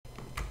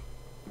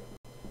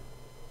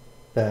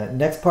The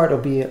next part will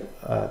be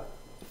a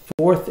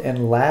fourth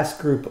and last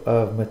group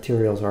of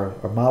materials or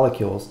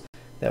molecules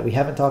that we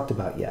haven't talked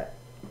about yet.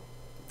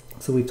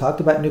 So we've talked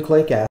about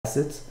nucleic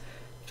acids,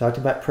 we've talked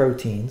about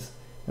proteins,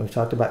 and we've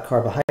talked about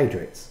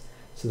carbohydrates.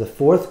 So the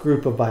fourth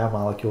group of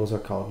biomolecules are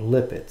called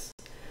lipids.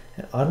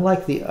 And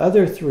unlike the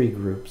other three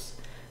groups,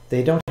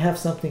 they don't have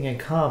something in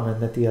common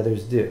that the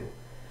others do.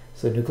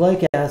 So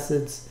nucleic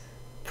acids,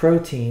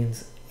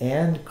 proteins,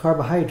 and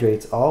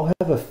carbohydrates all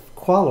have a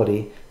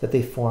quality that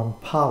they form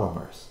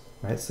polymers,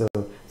 right? So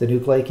the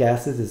nucleic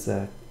acid is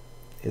a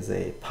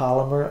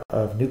polymer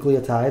of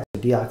nucleotides or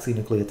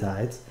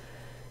deoxynucleotides.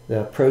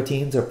 The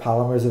proteins are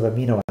polymers of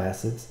amino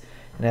acids.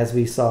 And as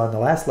we saw in the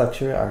last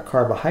lecture, our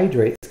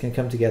carbohydrates can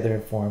come together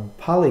and form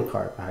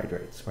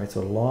polycarbohydrates, right?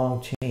 So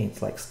long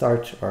chains like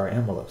starch or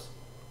amylose.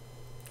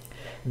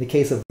 In the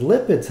case of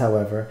lipids,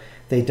 however,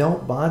 they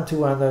don't bond to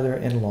one another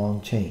in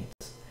long chains.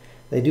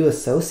 They do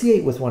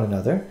associate with one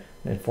another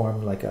and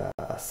form like a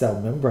cell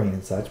membrane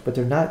and such, but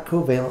they're not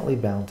covalently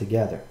bound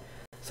together.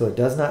 So it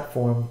does not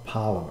form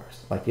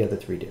polymers like the other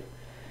three do.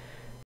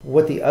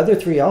 What the other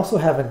three also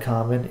have in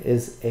common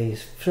is a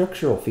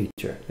structural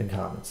feature in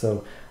common.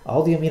 So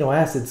all the amino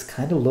acids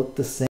kind of look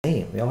the same.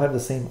 They all have the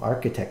same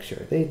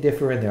architecture. They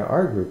differ in their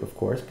R group, of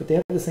course, but they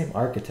have the same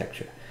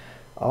architecture.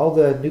 All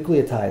the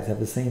nucleotides have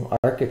the same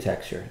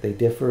architecture. They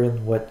differ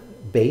in what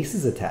base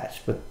is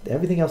attached, but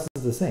everything else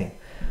is the same.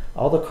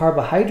 All the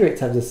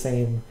carbohydrates have the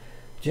same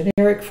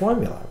generic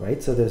formula,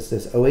 right? So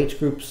there's OH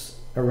groups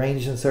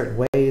arranged in certain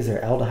ways, or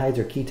aldehydes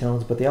or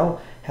ketones, but they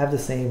all have the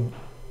same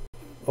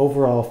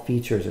overall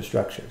features or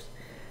structures.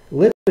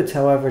 Lipids,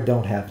 however,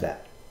 don't have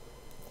that.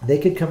 They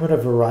could come in a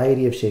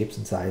variety of shapes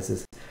and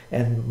sizes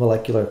and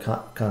molecular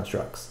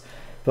constructs.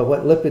 But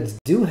what lipids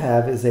do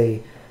have is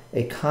a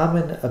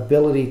common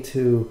ability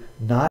to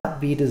not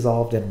be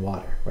dissolved in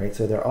water, right?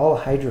 So they're all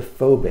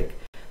hydrophobic.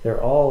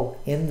 They're all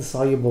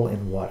insoluble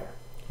in water,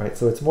 right?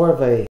 So it's more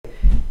of a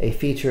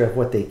feature of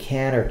what they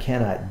can or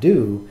cannot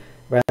do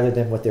rather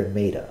than what they're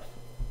made of.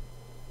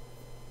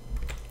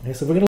 Okay,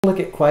 so we're going to look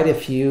at quite a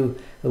few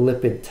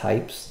lipid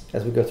types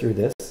as we go through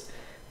this.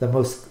 The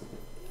most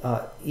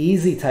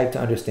easy type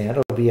to understand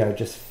will be our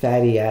just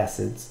fatty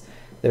acids.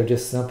 They're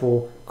just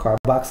simple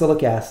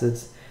carboxylic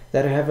acids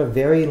that have a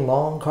very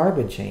long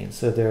carbon chain,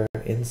 so they're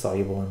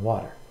insoluble in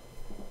water.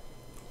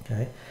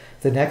 Okay.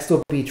 The next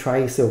will be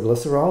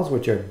triacylglycerols,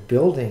 which are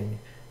building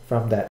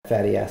from that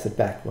fatty acid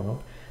backbone.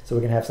 So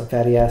we're going to have some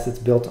fatty acids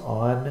built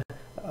on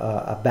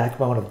a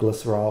backbone of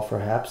glycerol,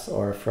 perhaps,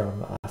 or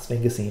from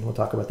sphingosine. We'll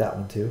talk about that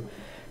one too.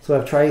 So we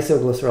have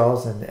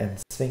triacylglycerols and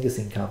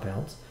sphingosine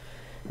compounds.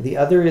 The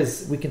other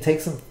is we can take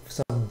some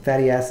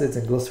fatty acids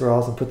and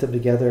glycerols and put them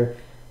together,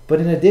 but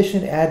in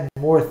addition add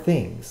more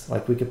things,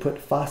 like we could put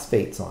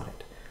phosphates on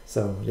it.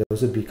 So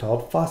those would be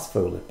called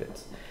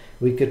phospholipids.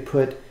 We could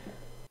put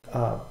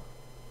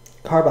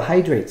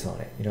carbohydrates on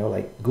it,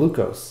 like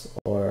glucose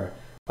or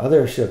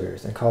other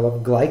sugars, and call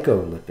them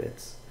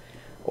glycolipids.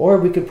 Or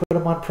we could put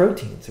them on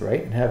proteins,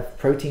 right, and have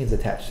proteins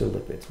attached to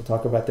lipids. We'll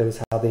talk about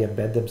those, how they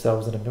embed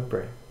themselves in a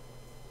membrane.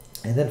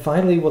 And then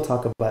finally, we'll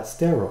talk about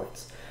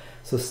steroids.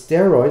 So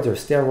steroids or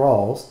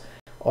sterols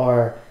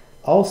are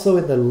also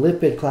in the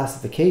lipid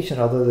classification,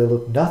 although they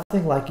look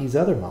nothing like these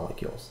other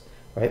molecules,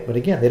 right? But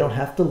again, they don't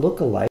have to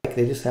look alike.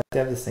 They just have to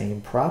have the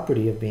same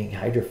property of being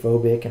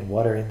hydrophobic and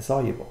water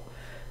insoluble,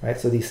 right?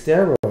 So these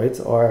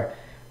steroids are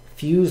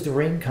fused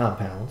ring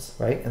compounds,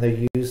 right? And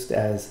they're used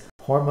as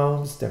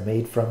hormones. They're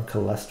made from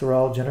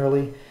cholesterol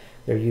generally.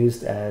 They're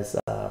used as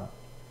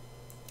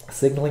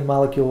signaling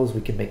molecules.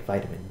 We can make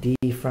vitamin D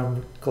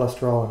from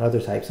cholesterol and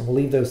other types, and we'll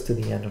leave those to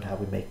the end on how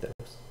we make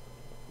those.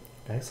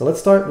 Okay, so let's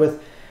start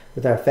with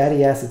our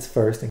fatty acids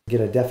first and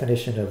get a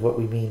definition of what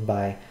we mean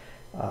by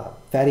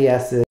fatty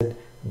acid,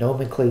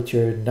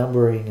 nomenclature,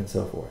 numbering, and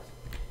so forth.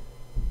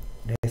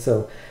 Okay,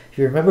 so if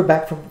you remember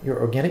back from your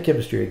organic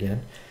chemistry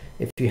again,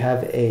 if you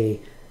have a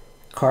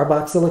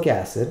carboxylic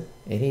acid,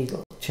 any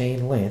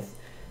chain length,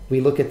 we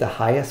look at the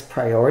highest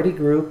priority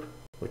group,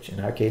 which in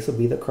our case will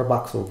be the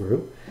carboxyl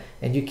group,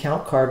 and you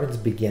count carbons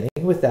beginning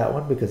with that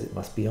one because it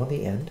must be on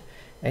the end,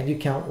 and you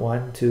count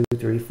 1, 2,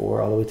 3,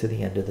 4 all the way to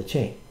the end of the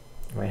chain,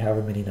 right?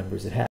 However many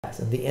numbers it has,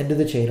 and the end of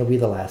the chain will be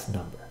the last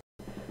number,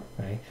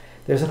 right?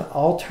 There's an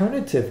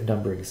alternative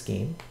numbering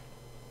scheme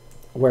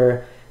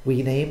where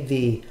we name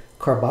the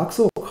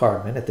carboxyl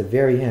carbon at the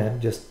very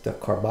end just the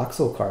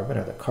carboxyl carbon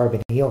or the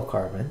carbonyl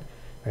carbon,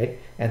 right?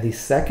 And the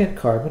second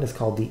carbon is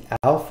called the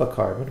alpha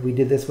carbon. We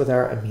did this with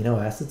our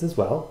amino acids as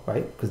well,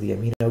 right? Because the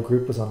amino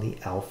group was on the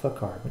alpha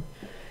carbon.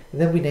 And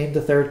then we named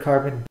the third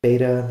carbon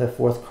beta, and the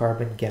fourth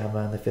carbon gamma,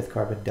 and the fifth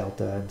carbon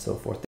delta, and so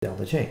forth down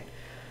the chain,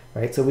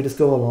 right? So we just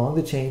go along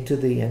the chain to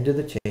the end of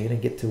the chain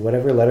and get to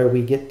whatever letter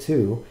we get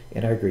to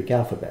in our Greek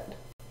alphabet.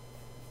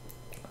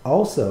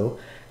 Also,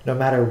 no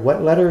matter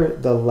what letter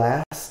the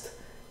last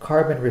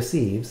carbon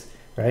receives,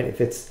 right? If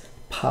it's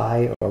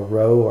pi or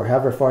rho or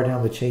however far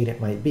down the chain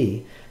it might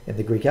be in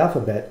the Greek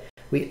alphabet,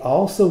 we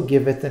also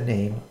give it the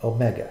name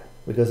omega,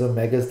 because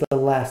omega is the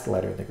last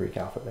letter in the Greek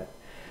alphabet.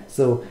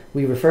 So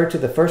we refer to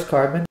the first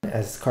carbon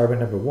as carbon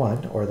number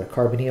 1, or the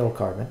carbonyl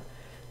carbon.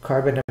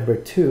 Carbon number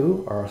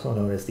 2, are also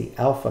known as the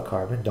alpha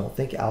carbon. Don't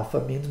think alpha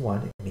means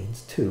 1, it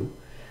means 2,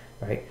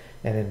 right?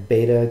 And then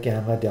beta,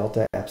 gamma,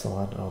 delta,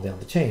 epsilon, and all down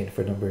the chain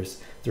for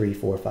numbers 3,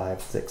 4,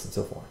 5, 6, and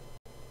so forth.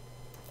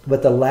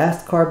 But the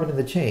last carbon in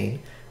the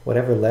chain,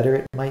 whatever letter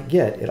it might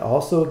get, it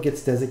also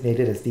gets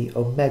designated as the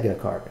omega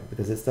carbon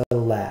because it's the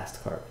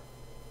last carbon.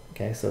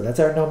 Okay, so that's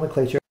our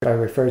nomenclature. If I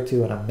refer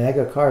to an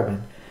omega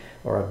carbon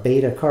or a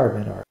beta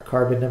carbon or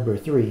carbon number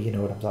 3, you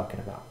know what I'm talking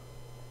about.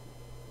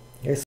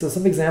 Okay, so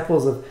some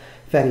examples of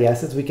fatty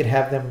acids, we can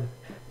have them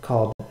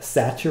called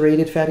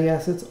saturated fatty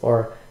acids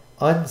or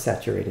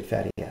unsaturated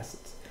fatty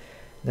acids.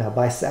 Now,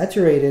 by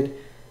saturated,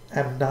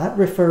 I'm not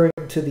referring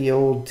to the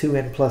old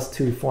 2N plus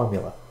 2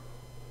 formula.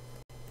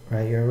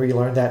 Right? You remember you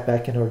learned that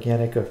back in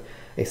organic of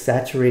a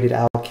saturated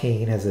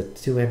alkane has a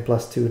 2N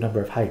plus 2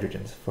 number of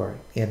hydrogens, for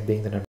N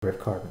being the number of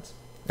carbons.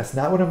 That's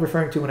not what I'm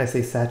referring to when I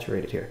say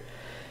saturated here.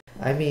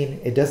 I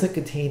mean, it doesn't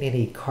contain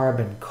any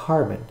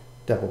carbon-carbon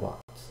double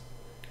bonds.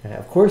 And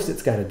of course,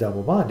 it's got a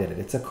double bond in it.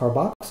 It's a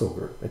carboxyl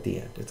group at the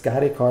end. It's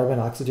got a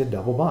carbon-oxygen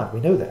double bond.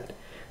 We know that.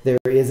 There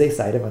is a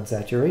site of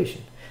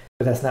unsaturation.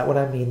 But that's not what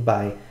I mean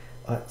by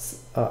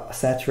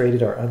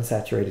saturated or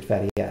unsaturated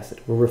fatty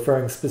acid. We're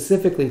referring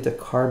specifically to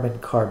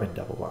carbon-carbon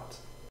double bonds.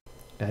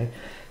 Okay?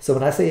 So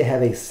when I say I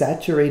have a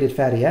saturated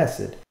fatty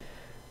acid,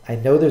 I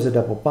know there's a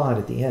double bond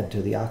at the end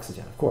to the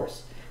oxygen, of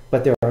course.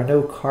 But there are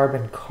no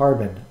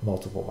carbon-carbon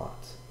multiple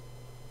bonds.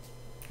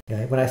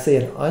 Okay? When I say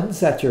an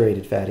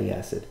unsaturated fatty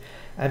acid,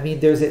 I mean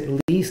there's at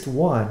least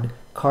one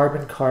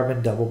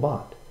carbon-carbon double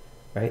bond.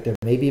 Right? There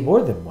may be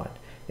more than one.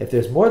 If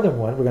there's more than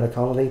one, we're going to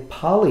call it a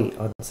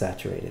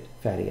polyunsaturated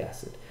fatty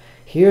acid.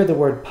 Here, the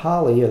word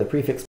poly, or the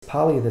prefix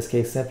poly in this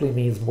case, simply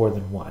means more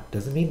than one.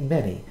 Doesn't mean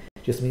many,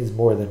 it just means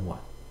more than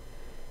one.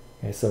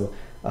 Okay, so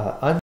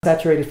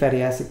unsaturated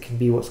fatty acid can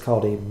be what's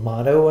called a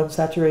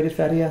monounsaturated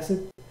fatty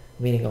acid,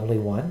 meaning only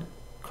one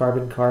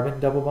carbon-carbon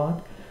double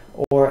bond,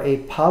 or a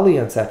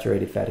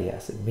polyunsaturated fatty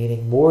acid,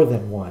 meaning more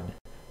than one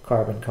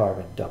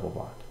carbon-carbon double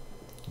bond.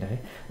 Okay?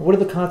 And what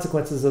are the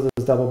consequences of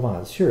those double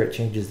bonds? Sure, it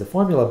changes the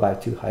formula by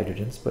 2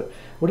 hydrogens, but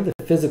what are the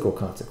physical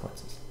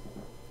consequences?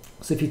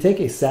 So if you take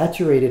a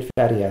saturated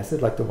fatty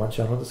acid, like the one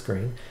shown on the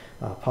screen,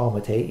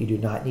 palmitate, you do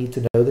not need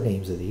to know the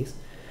names of these,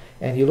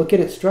 and you look at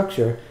its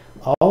structure,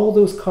 all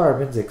those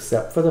carbons,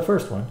 except for the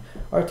first one,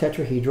 are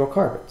tetrahedral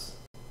carbons.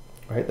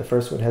 Right? The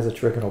first one has a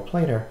trigonal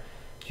planar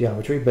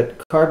geometry,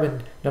 but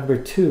carbon number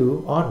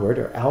 2 onward,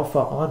 or alpha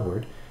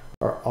onward,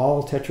 are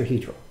all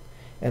tetrahedral.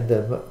 And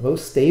the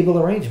most stable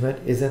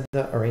arrangement is in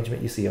the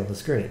arrangement you see on the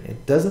screen.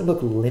 It doesn't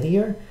look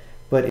linear,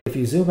 but if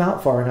you zoom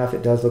out far enough,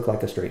 it does look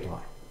like a straight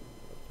line.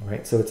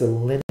 Right? So it's a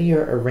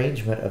linear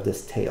arrangement of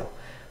this tail,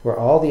 where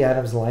all the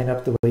atoms line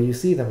up the way you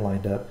see them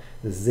lined up,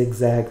 the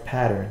zigzag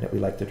pattern that we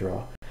like to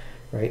draw.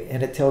 Right?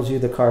 And it tells you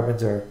the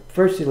carbons are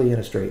virtually in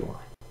a straight line.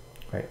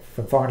 Right?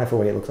 From far enough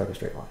away, it looks like a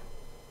straight line.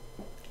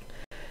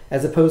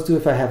 As opposed to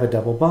if I have a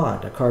double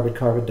bond, a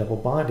carbon-carbon double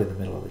bond in the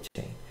middle of the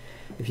chain.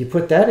 If you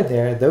put that in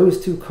there,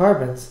 those 2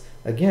 carbons,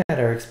 again,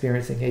 are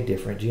experiencing a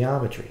different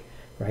geometry.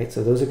 Right?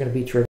 So those are going to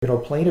be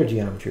trigonal planar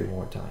geometry one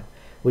more time,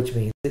 which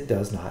means it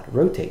does not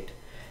rotate.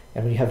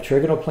 And when you have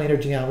trigonal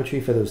planar geometry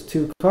for those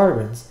 2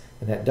 carbons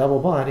and that double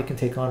bond, it can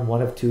take on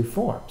one of 2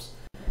 forms,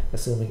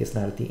 assuming it's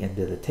not at the end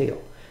of the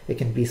tail. It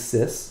can be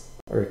cis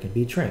or it can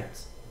be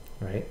trans.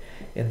 Right?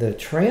 In the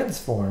trans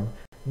form,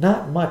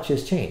 not much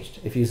has changed.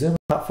 If you zoom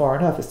out far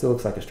enough, it still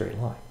looks like a straight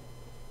line.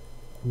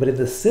 But in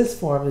the cis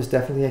form, there's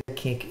definitely a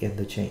kink in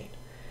the chain.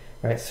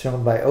 Right?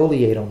 Shown by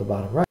oleate on the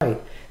bottom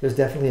right, there's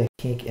definitely a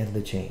kink in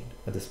the chain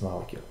of this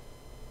molecule.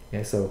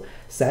 Okay, so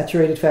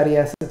saturated fatty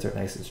acids are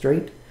nice and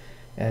straight,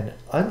 and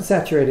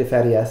unsaturated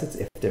fatty acids,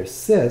 if they're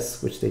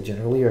cis, which they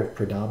generally are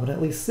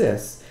predominantly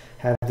cis,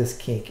 have this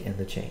kink in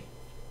the chain.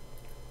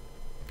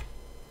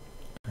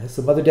 Okay,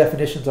 some other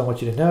definitions I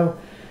want you to know.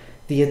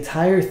 The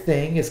entire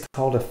thing is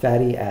called a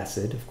fatty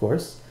acid, of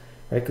course,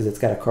 right? Because it's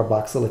got a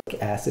carboxylic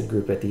acid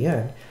group at the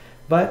end,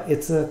 but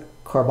it's a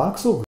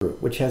carboxyl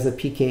group, which has a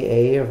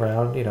pKa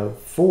around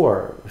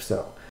 4 or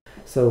so.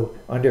 So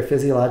under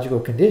physiological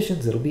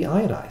conditions, it'll be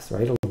ionized,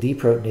 right? It'll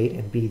deprotonate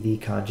and be the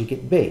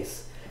conjugate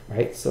base,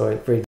 right? So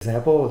for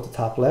example, at the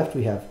top left,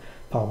 we have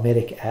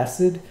palmitic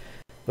acid,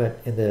 but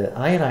in the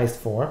ionized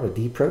form, or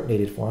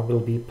deprotonated form, it'll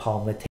be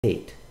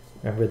palmitate.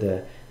 Remember,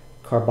 the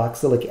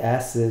carboxylic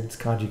acid's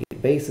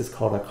conjugate base is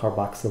called a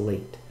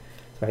carboxylate,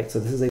 right? So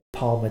this is a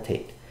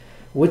palmitate.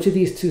 Which of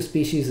these 2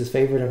 species is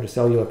favored under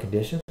cellular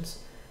conditions?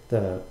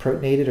 The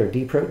protonated or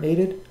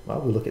deprotonated?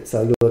 Well, we look at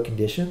cellular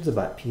conditions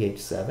about pH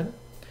 7.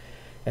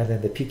 And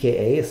then the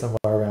pKa is somewhere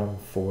around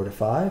 4 to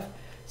 5.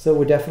 So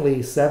we're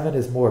definitely 7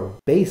 is more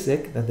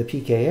basic than the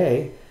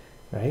pKa,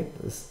 right?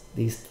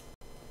 These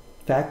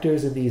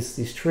factors and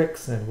these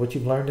tricks and what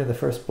you've learned in the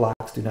first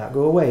blocks do not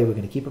go away. We're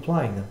going to keep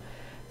applying them.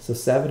 So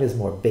 7 is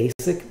more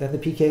basic than the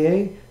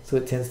pKa, so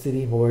it tends to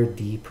be more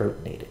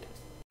deprotonated.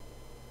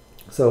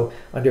 So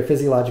under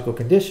physiological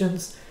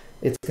conditions,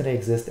 it's going to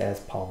exist as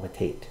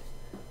palmitate,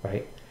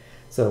 right?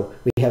 So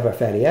we have our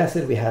fatty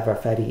acid, we have our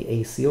fatty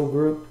acyl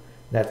group.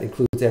 That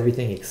includes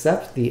everything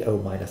except the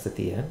O- at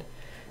the end.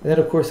 And then,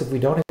 of course, if we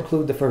don't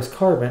include the first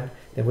carbon,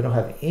 then we don't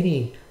have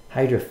any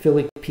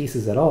hydrophilic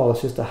pieces at all.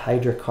 It's just a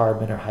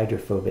hydrocarbon or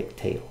hydrophobic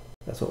tail.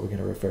 That's what we're going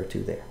to refer to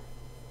there.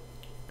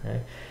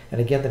 Okay?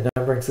 And again, the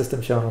numbering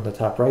system shown on the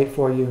top right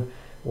for you,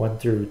 1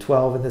 through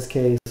 12 in this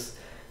case.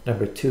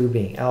 Number 2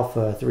 being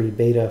alpha, 3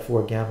 beta,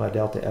 4 gamma,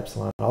 delta,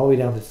 epsilon, all the way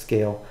down the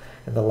scale.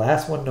 And the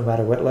last one, no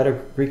matter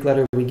what Greek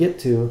letter we get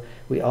to,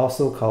 we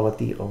also call it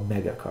the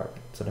omega carbon.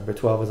 So number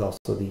 12 is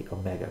also the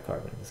omega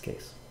carbon in this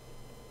case.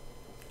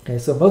 Okay,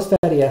 so most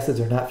fatty acids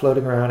are not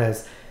floating around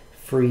as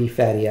free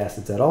fatty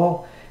acids at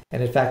all.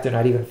 And in fact, they're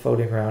not even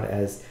floating around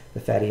as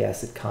the fatty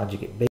acid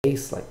conjugate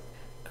base, like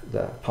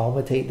the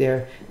palmitate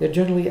there. They're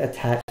generally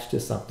attached to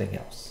something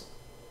else.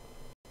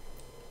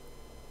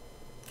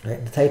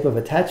 Right, the type of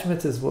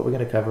attachments is what we're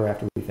going to cover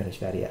after we finish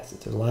fatty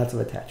acids. There's lots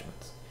of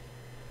attachments.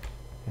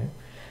 Okay?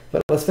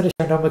 But let's finish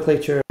our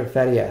nomenclature of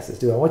fatty acids.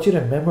 Do I want you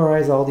to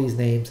memorize all these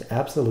names?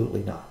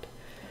 Absolutely not.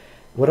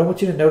 What I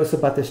want you to notice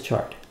about this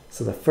chart.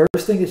 So the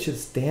first thing that should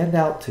stand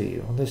out to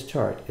you on this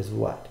chart is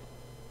what?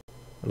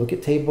 Look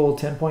at table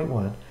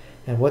 10.1,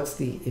 and what's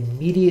the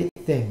immediate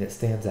thing that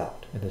stands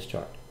out in this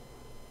chart?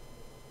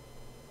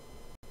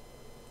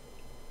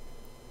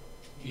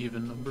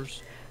 Even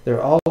numbers.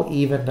 They're all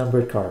even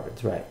numbered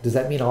carbons, right? Does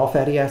that mean all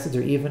fatty acids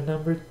are even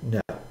numbered?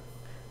 No,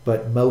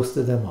 but most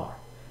of them are.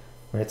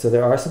 Right, so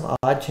there are some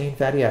odd chain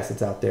fatty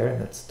acids out there,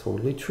 and that's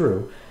totally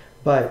true.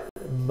 But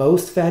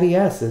most fatty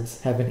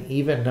acids have an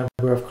even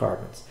number of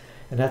carbons,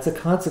 and that's a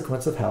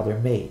consequence of how they're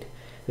made.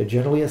 They're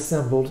generally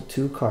assembled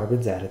 2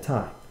 carbons at a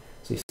time.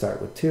 So you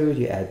start with 2,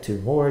 you add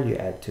 2 more, you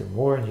add 2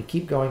 more, and you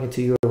keep going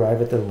until you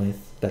arrive at the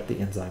length that the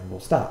enzyme will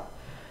stop.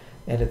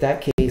 And in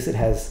that case, it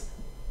has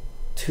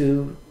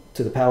 2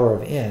 to the power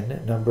of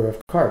n number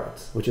of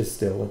carbons, which is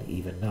still an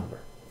even number.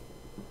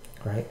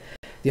 Right?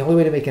 The only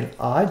way to make an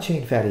odd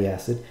chain fatty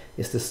acid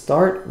is to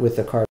start with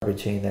a carbon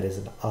chain that is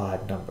an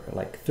odd number,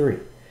 like 3,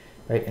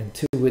 right? And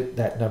 2 with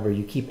that number,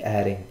 you keep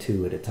adding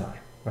 2 at a time,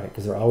 right?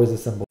 Because they're always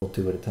assembled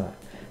 2 at a time.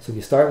 So if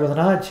you start with an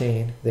odd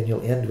chain, then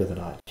you'll end with an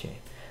odd chain.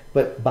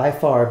 But by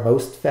far,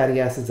 most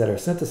fatty acids that are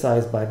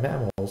synthesized by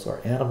mammals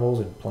or animals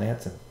and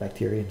plants and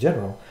bacteria in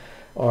general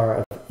are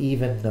of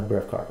even number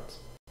of carbons.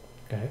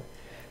 Okay.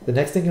 The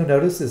next thing you'll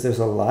notice is there's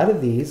a lot of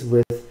these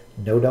with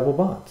no double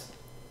bonds,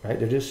 right?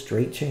 They're just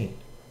straight chain.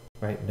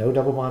 Right? No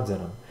double bonds in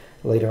them.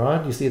 Later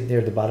on, you see near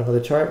the bottom of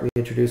the chart, we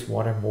introduce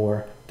 1 or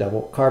more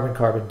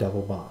carbon-carbon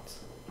double bonds.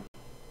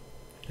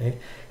 Okay?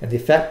 And the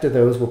effect of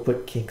those will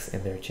put kinks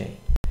in their chain.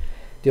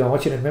 Do I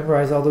want you to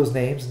memorize all those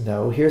names?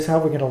 No. Here's how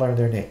we're going to learn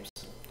their names.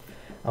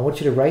 I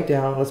want you to write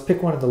down, let's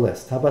pick one on the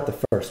list. How about the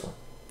first one?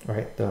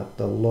 Right?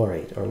 The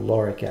laurate or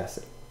lauric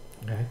acid.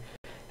 Okay?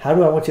 How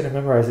do I want you to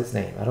memorize its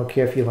name? I don't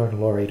care if you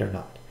learn laurate or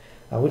not.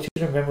 I want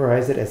you to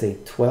memorize it as a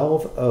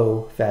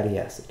 12O fatty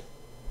acid.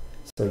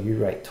 So you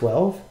write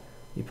 12,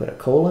 you put a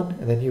colon,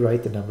 and then you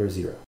write the number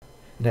 0.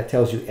 And that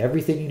tells you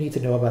everything you need to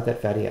know about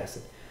that fatty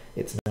acid.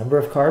 Its number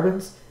of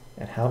carbons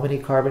and how many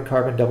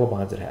carbon-carbon double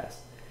bonds it has.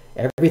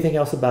 Everything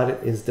else about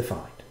it is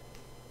defined.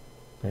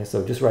 Okay,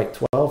 so just write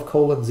 12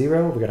 colon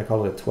 0. We're going to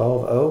call it a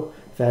 12O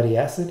fatty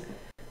acid.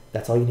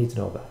 That's all you need to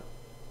know about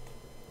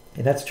it.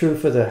 And that's true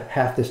for the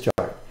half this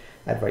chart.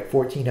 I'd write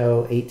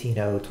 14O,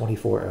 18O,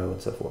 24O,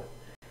 and so forth.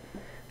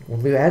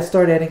 When we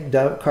start adding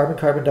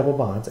carbon-carbon double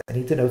bonds, I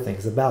need to know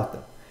things about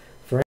them.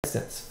 For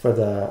instance, for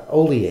the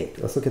oleate,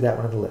 let's look at that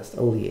one on the list.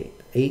 Oleate,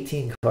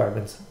 18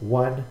 carbons,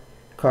 1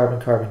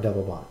 carbon-carbon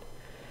double bond.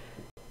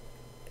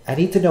 I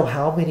need to know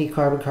how many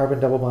carbon-carbon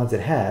double bonds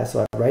it has,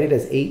 so I write it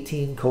as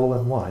 18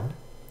 colon 1,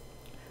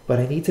 but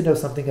I need to know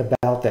something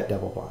about that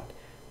double bond.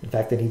 In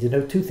fact, I need to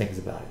know 2 things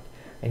about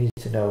it. I need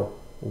to know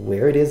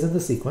where it is in the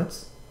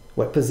sequence,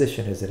 what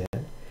position is it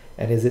in,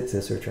 and is it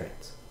cis or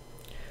trans.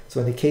 So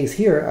in the case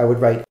here, I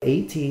would write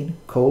 18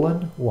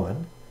 colon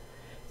 1,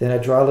 then I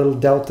draw a little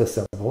delta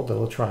symbol, the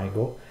little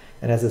triangle,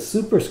 and as a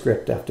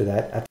superscript after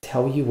that, I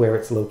tell you where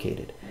it's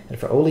located. And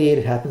for oleate,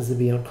 it happens to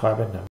be on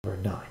carbon number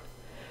 9.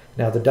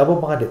 Now the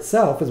double bond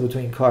itself is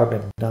between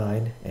carbon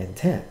 9 and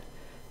 10.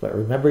 But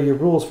remember your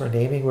rules for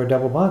naming where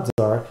double bonds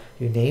are,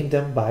 you name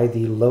them by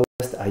the lowest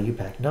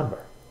IUPAC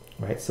number.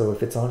 Right? So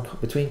if it's on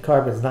between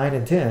carbons 9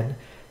 and 10,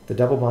 the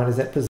double bond is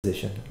at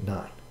position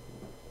 9.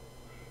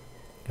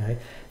 Okay?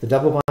 The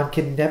double bond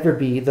can never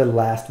be the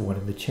last one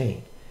in the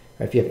chain.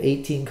 Right? If you have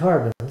 18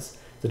 carbons,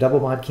 the double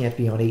bond can't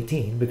be on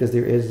 18 because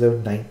there is a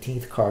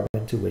 19th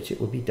carbon to which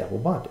it would be double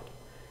bonded.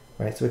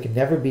 Right? So it can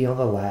never be on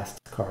the last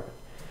carbon.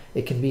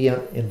 It can be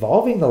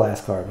involving the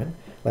last carbon.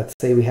 Let's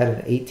say we had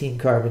an 18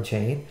 carbon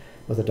chain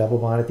with a double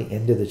bond at the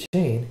end of the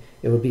chain,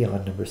 it would be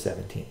on number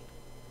 17.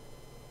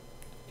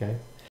 Okay?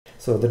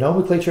 So the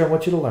nomenclature I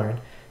want you to learn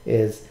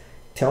is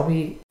tell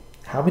me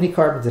how many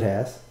carbons it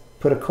has,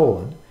 put a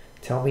colon,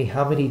 tell me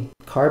how many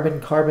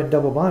carbon-carbon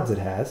double bonds it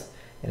has,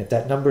 and if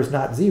that number is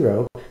not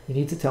 0, you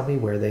need to tell me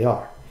where they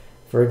are.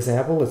 For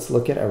example, let's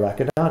look at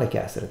arachidonic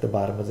acid at the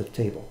bottom of the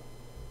table.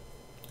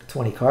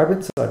 20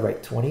 carbons, so I'd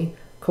write 20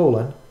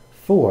 colon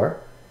 4,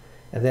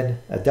 and then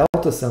a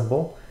delta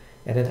symbol,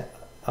 and then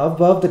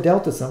above the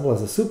delta symbol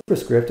as a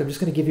superscript, I'm just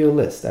going to give you a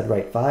list. I'd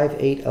write 5,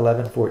 8,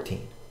 11,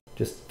 14.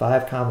 Just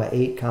 5,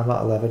 8,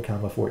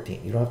 11,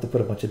 14. You don't have to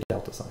put a bunch of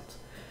delta signs.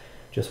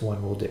 Just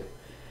one will do.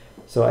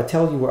 So I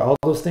tell you where all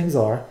those things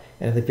are,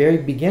 and in the very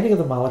beginning of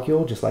the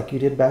molecule, just like you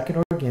did back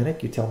in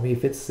organic, you tell me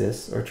if it's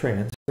cis or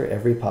trans for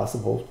every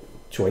possible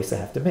choice I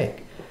have to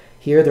make.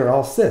 Here they're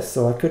all cis,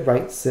 so I could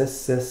write cis,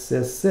 cis,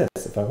 cis, cis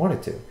if I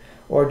wanted to,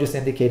 or just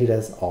indicate it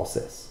as all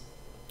cis.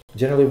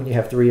 Generally, when you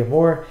have 3 or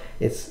more,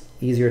 it's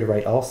easier to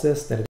write all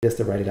cis than it is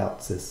to write it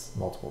out cis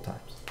multiple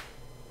times.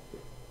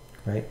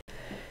 Right?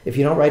 If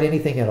you don't write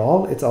anything at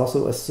all, it's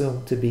also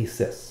assumed to be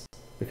cis,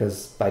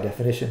 because by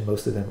definition,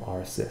 most of them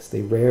are cis.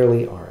 They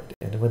rarely aren't,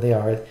 and when they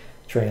are,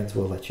 trans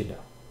will let you know.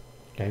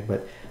 Okay,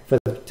 but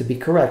to be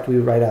correct, we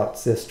write out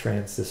cis,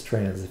 trans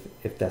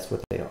if that's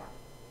what they are.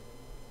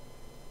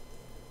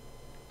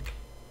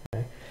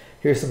 Okay.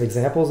 Here's some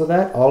examples of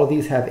that. All of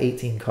these have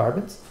 18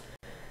 carbons.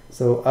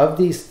 So of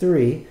these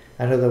 3,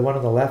 I know the one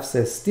on the left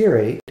says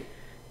stearate,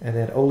 and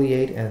then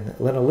oleate and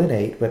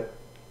linolenate, but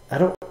I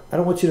don't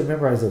want you to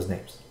memorize those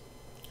names.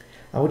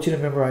 I want you to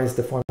memorize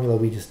the formula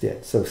we just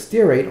did. So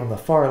stearate on the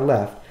far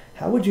left,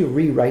 how would you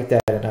rewrite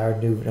that in our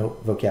new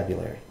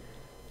vocabulary?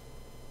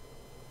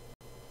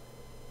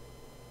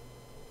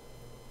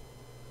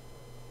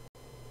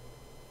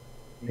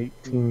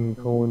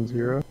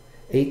 18:0.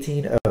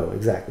 18O,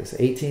 exactly. So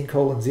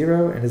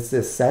 18:0, and is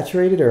this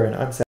saturated or an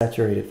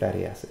unsaturated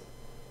fatty acid?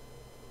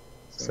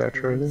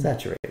 Saturated.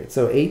 Saturated.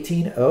 So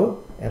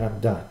 18O, and I'm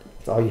done.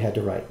 That's all you had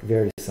to write.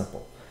 Very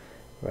simple,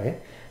 right?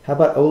 How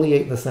about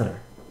oleate in the center?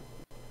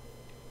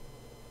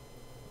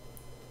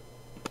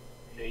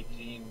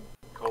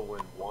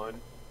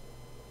 18:1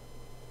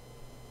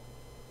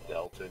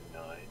 delta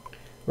 9.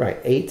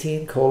 Right,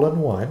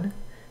 18:1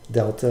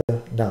 delta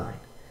 9.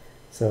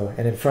 So,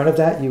 and in front of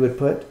that, you would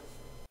put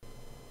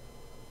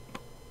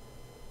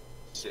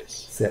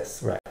Cis.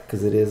 cis, right?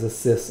 Because it is a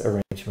cis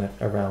arrangement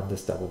around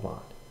this double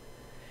bond.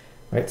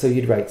 Right, so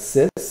you'd write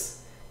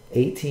cis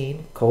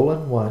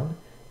 18:1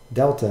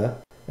 delta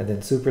and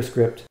then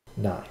superscript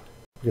 9,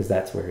 because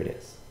that's where it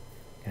is.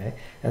 Okay,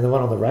 and the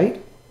one on the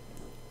right,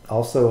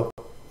 also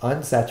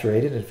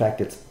unsaturated, in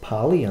fact it's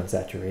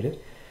polyunsaturated,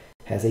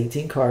 has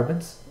 18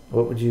 carbons.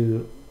 What would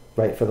you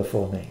write for the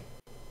full name?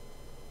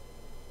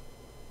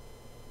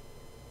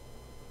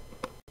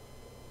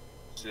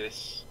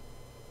 Cis.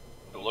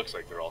 It looks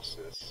like they're all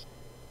cis.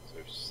 So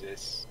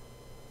cis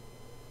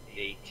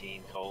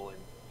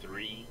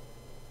 18:3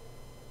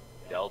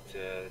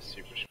 delta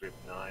superscript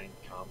 9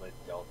 comma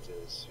delta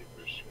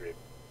superscript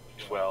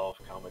 12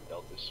 comma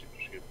delta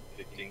superscript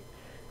 15.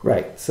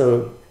 Right,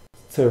 so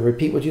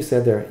repeat what you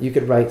said there. You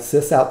could write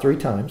cis out 3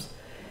 times,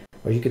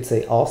 or you could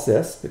say all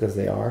cis, because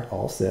they are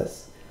all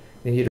cis.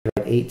 Then you'd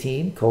write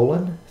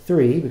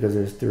 18:3, because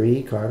there's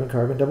 3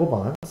 carbon-carbon double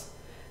bonds,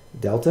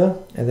 delta,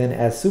 and then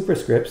as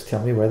superscripts,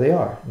 tell me where they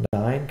are,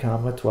 9,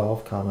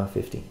 12,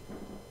 15.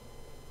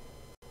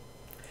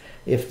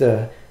 If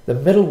the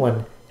middle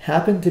one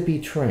happened to be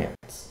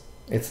trans,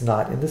 it's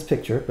not in this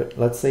picture, but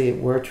let's say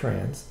it were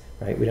trans,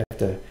 right? We'd have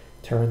to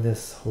turn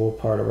this whole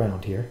part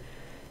around here.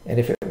 And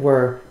if it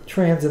were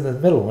trans in the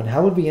middle one,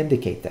 how would we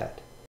indicate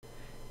that?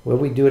 Well,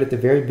 we'd do it at the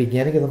very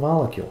beginning of the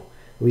molecule.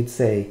 We'd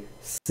say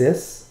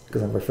cis,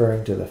 because I'm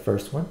referring to the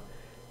first one,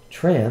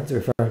 trans,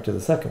 referring to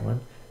the second one,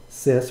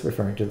 cis,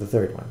 referring to the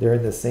third one. They're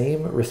in the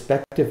same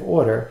respective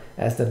order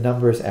as the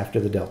numbers after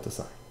the delta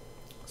sign.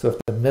 So if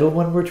the middle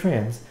one were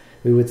trans,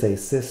 we would say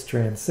cis,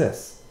 trans,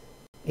 cis,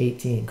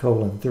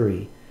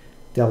 18:3,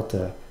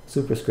 delta,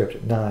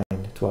 superscript 9,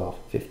 12,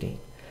 15.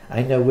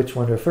 I know which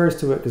one refers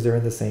to it because they're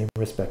in the same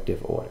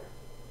respective order.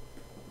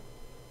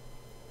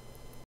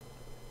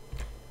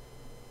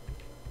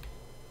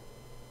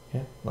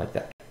 Okay, like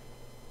that.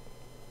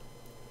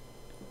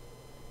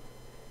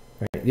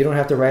 Right. You don't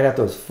have to write out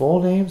those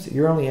full names.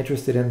 You're only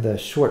interested in the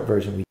short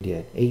version we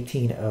did.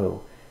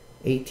 18O,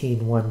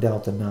 18:1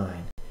 delta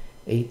 9,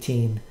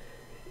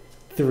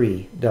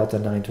 18:3 delta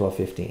 9, 12,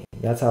 15.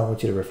 That's how I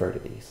want you to refer to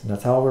these. And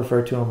that's how I'll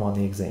refer to them on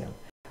the exam.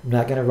 I'm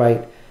not going to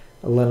write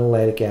a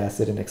linoleic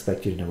acid and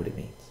expect you to know what it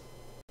means.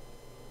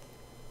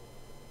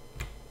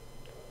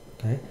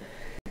 Okay.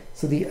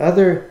 So the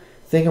other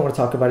thing I want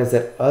to talk about is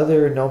that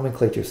other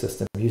nomenclature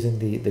system using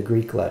the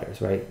Greek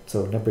letters, right?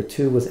 So number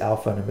 2 was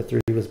alpha, number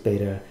 3 was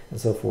beta, and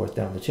so forth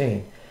down the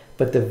chain.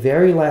 But the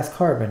very last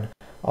carbon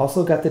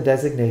also got the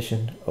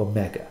designation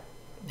omega.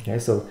 Okay,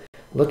 so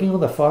looking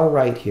on the far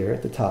right here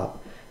at the top,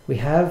 we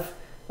have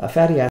a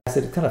fatty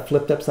acid. It's kind of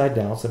flipped upside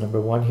down. So number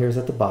 1 here is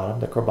at the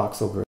bottom, the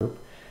carboxyl group.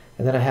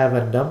 And then I have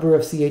a number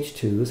of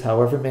CH2s,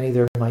 however many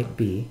there might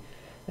be.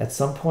 At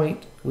some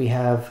point, we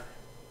have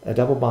a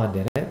double bond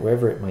in it,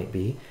 wherever it might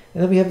be.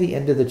 And then we have the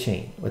end of the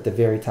chain at the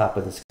very top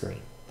of the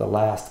screen, the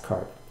last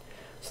carbon.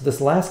 So this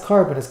last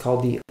carbon is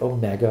called the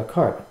omega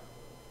carbon,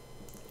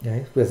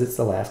 okay, because it's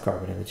the last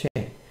carbon in the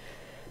chain.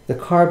 The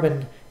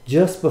carbon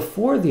just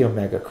before the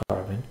omega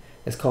carbon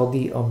is called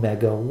the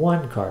omega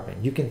 1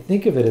 carbon. You can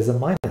think of it as a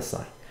minus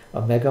sign,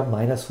 omega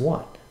minus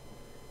 1,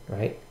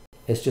 right?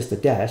 It's just a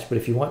dash, but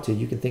if you want to,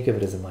 you can think of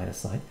it as a minus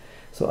sign.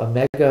 So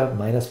omega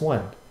minus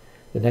 1.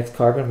 The next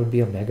carbon would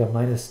be omega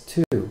minus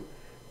 2.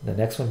 The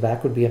next one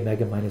back would be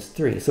omega minus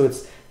 3. So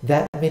it's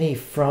that many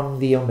from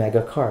the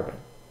omega carbon,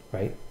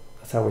 right?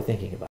 That's how we're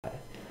thinking about it.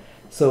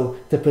 So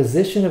the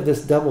position of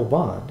this double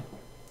bond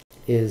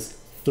is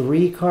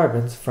 3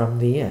 carbons from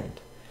the end.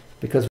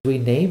 Because we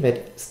name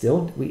it,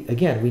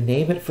 we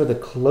name it for the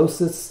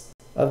closest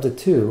of the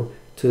two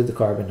to the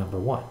carbon number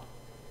 1.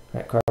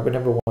 Right? Carbon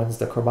number 1 is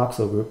the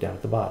carboxyl group down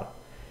at the bottom.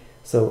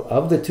 So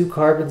of the 2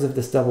 carbons of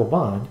this double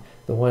bond,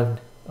 the one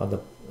on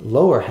the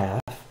lower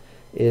half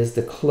is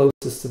the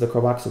closest to the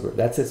carboxyl group.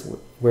 That's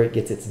where it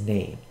gets its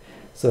name.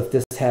 So if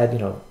this had, I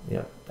don't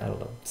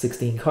know,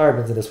 16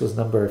 carbons and this was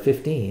number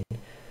 15,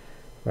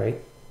 right?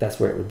 That's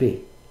where it would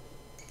be.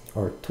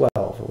 Or 12,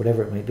 or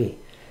whatever it may be.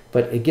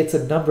 But it gets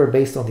a number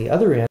based on the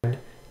other end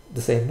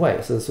the same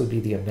way. So this would be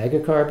the omega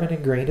carbon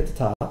in green at the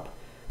top,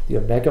 the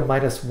omega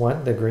minus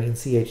 1, the green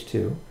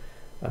CH2,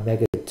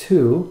 omega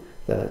 2,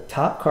 the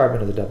top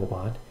carbon of the double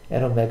bond,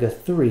 and omega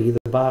 3,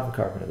 the bottom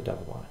carbon of the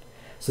double bond.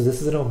 So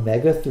this is an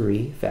omega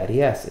 3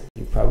 fatty acid.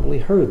 You've probably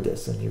heard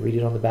this, and you read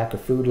it on the back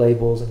of food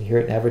labels, and you hear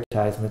it in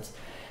advertisements,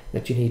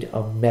 that you need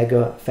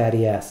omega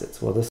fatty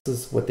acids. Well, this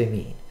is what they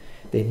mean.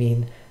 They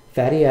mean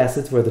fatty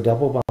acids where the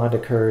double bond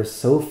occurs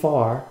so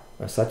far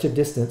or such a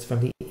distance from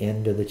the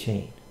end of the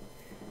chain.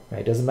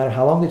 Right? It doesn't matter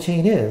how long the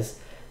chain is,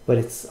 but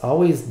it's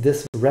always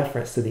this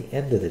reference to the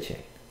end of the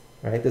chain.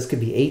 Right? This could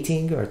be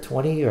 18 or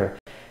 20 or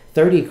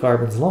 30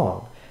 carbons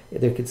long.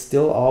 There could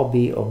still all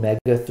be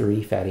omega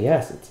 3 fatty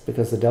acids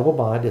because the double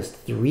bond is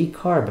 3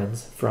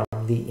 carbons from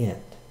the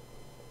end.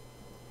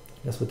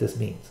 That's what this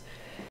means.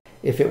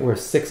 If it were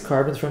 6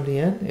 carbons from the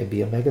end, it'd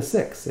be omega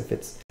 6. If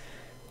it's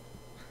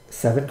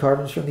 7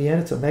 carbons from the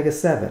end, it's omega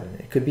 7.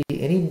 It could be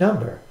any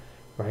number,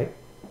 right?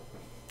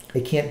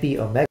 It can't be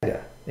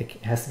omega. It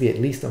has to be at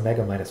least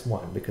omega minus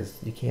 1 because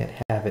you can't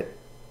have it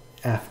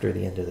after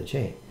the end of the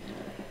chain.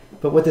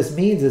 But what this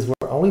means is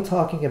we're only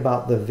talking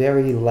about the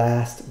very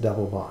last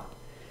double bond.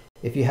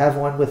 If you have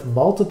one with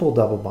multiple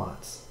double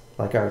bonds,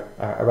 like our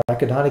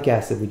arachidonic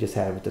acid we just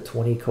had with the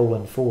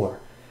 20:4 or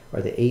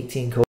the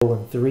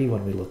 18:3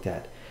 one we looked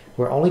at,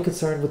 we're only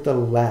concerned with the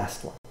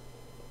last one.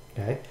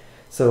 Okay?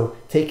 So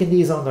taking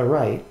these on the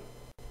right,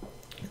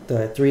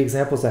 the 3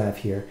 examples I have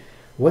here,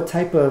 what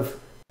type of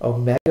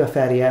omega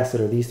fatty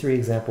acid are these 3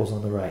 examples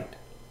on the right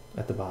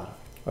at the bottom?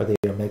 Are they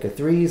omega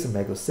 3s,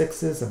 omega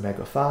 6s,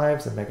 omega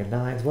 5s, omega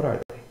 9s? What are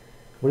they?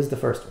 What is the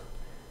first one?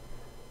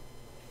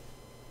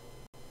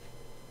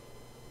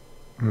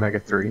 Omega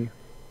 3.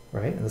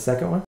 Right, and the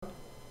second one?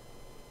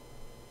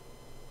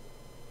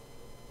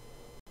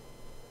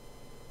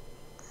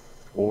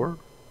 4?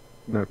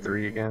 No,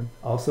 3 again.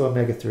 Also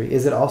omega 3.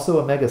 Is it also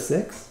omega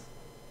 6?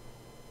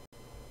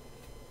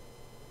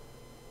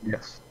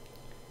 Yes.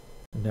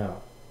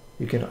 No.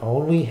 You can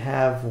only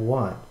have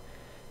one.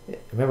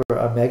 Remember,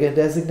 omega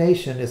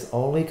designation is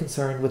only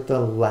concerned with the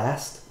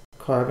last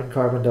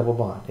carbon-carbon double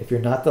bond. If you're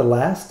not the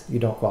last, you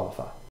don't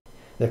qualify.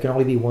 There can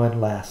only be one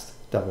last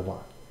double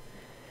bond.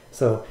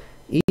 So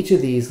each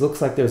of these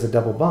looks like there's a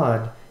double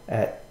bond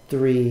at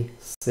 3,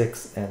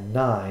 6, and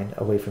 9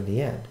 away from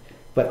the end.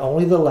 But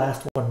only the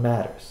last one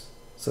matters.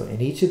 So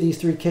in each of these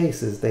 3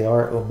 cases, they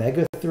are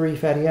omega 3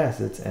 fatty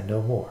acids and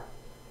no more.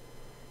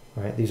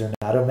 Right? These are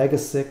not omega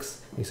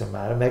 6, these are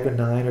not omega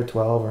 9 or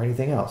 12 or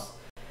anything else.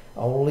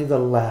 Only the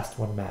last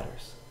one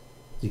matters.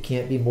 You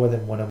can't be more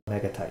than one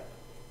omega type.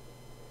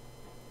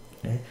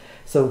 Okay?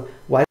 So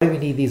why do we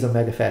need these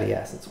omega fatty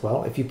acids?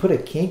 Well, if you put a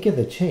kink in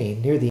the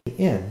chain near the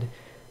end,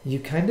 you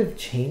kind of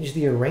change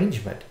the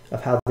arrangement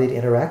of how they'd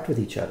interact with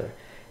each other.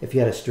 If you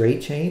had a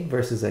straight chain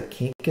versus a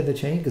kink in the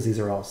chain, because these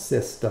are all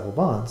cis double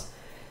bonds,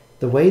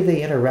 the way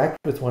they interact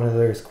with one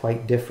another is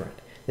quite different.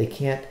 They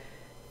can't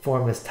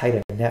form as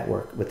tight a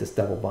network with this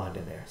double bond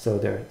in there. So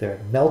their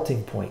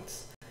melting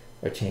points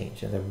are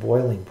changed and their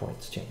boiling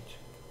points change.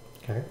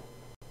 Okay?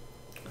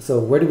 So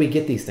where do we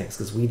get these things?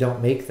 Because we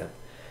don't make them.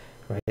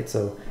 Right?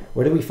 So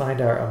where do we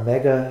find our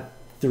omega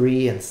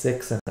 3 and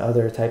 6 and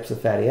other types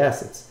of fatty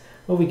acids?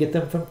 Well, we get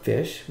them from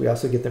fish. We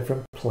also get them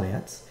from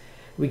plants.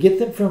 We get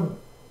them from,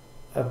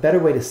 a better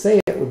way to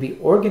say it would be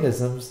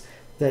organisms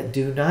that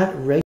do not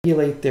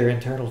regulate their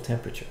internal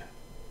temperature.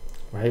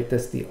 Right?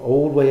 That's the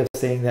old way of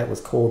saying that was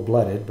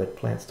cold-blooded, but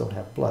plants don't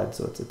have blood,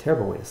 so it's a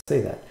terrible way to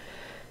say that.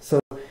 So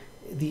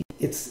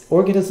it's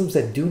organisms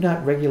that do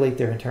not regulate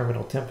their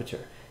internal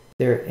temperature.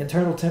 Their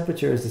internal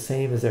temperature is the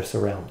same as their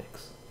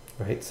surroundings.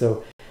 Right?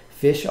 So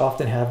fish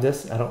often have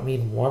this. I don't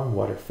mean warm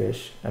water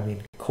fish. I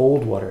mean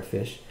cold water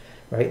fish.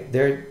 Right?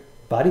 Their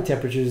body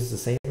temperature is the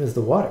same as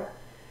the water.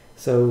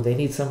 So they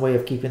need some way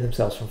of keeping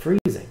themselves from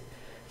freezing.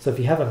 So if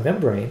you have a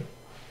membrane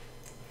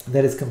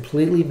that is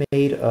completely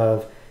made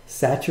of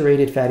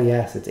saturated fatty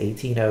acids,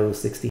 18Os,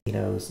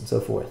 16Os, and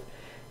so forth,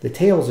 the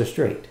tails are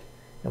straight.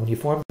 And when you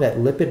form that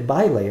lipid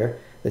bilayer,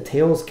 the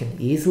tails can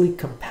easily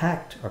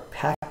compact or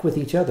pack with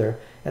each other,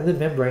 and the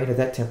membrane at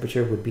that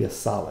temperature would be a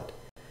solid.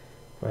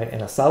 Right?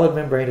 And a solid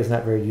membrane is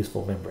not a very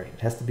useful membrane.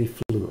 It has to be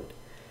fluid.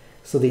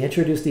 So they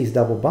introduce these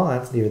double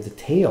bonds near the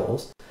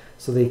tails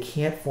so they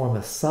can't form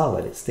a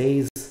solid. It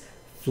stays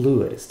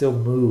fluid. It still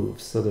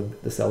moves so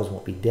the cells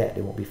won't be dead.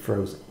 It won't be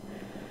frozen.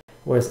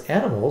 Whereas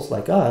animals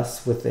like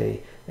us, with an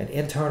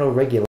internal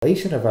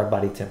regulation of our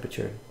body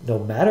temperature, no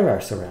matter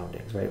our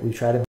surroundings, right? We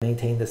try to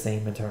maintain the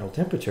same internal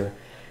temperature.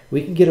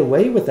 We can get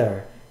away with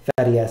our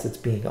fatty acids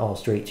being all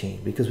straight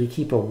chain because we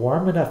keep a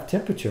warm enough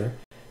temperature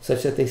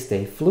such that they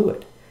stay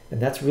fluid.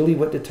 And that's really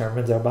what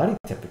determines our body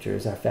temperature,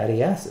 is our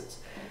fatty acids.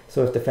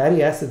 So if the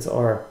fatty acids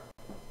are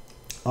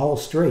all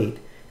straight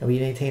and we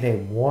maintain a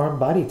warm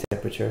body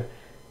temperature,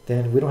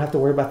 then we don't have to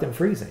worry about them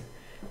freezing.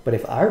 But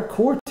if our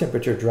core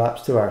temperature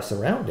drops to our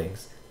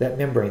surroundings, that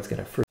membrane's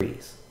going to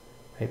freeze.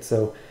 Right?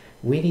 So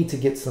we need to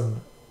get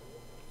some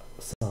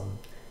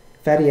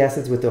fatty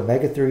acids with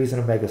omega-3s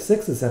and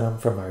omega-6s in them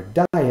from our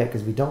diet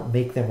because we don't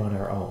make them on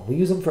our own. We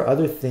use them for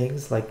other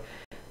things like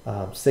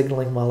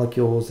signaling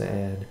molecules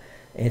and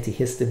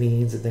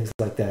antihistamines and things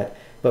like that,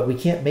 but we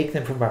can't make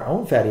them from our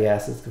own fatty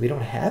acids because we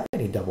don't have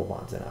any double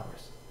bonds in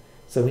ours.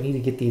 So we need to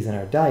get these in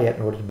our diet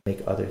in order to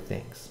make other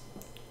things.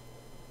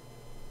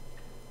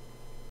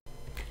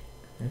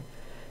 Okay.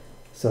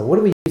 So what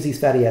do we use these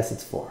fatty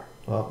acids for?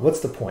 Well,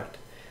 what's the point?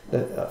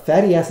 The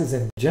fatty acids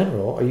in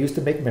general are used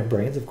to make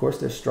membranes. Of course,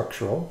 they're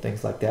structural,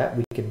 things like that.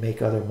 We can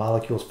make other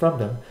molecules from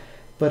them.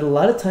 But a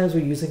lot of times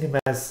we're using them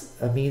as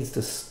a means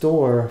to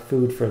store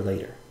food for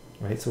later.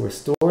 Right? So we're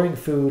storing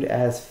food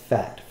as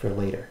fat for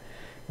later.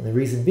 And the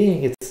reason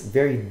being, it's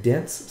very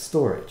dense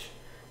storage.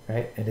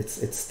 Right? And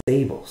it's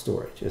stable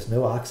storage. There's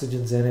no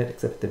oxygens in it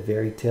except at the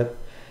very tip.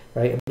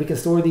 Right? And we can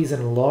store these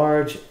in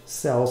large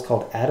cells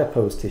called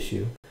adipose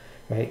tissue.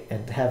 Right?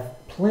 And have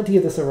plenty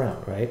of this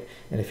around, right?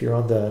 And if you're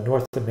on the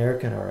North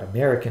American or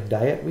American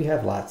diet, we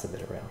have lots of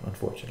it around,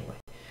 unfortunately.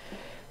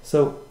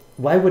 So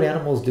why would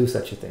animals do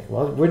such a thing?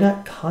 Well, we're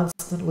not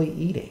constantly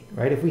eating,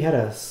 right? If we had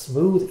a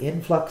smooth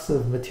influx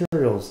of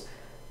materials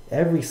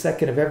every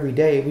second of every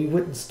day, we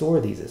wouldn't store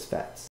these as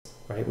fats,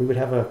 right? We would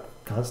have a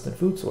constant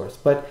food source.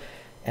 But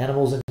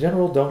animals in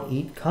general don't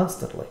eat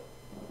constantly,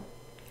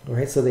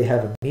 right? So they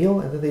have a meal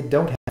and then they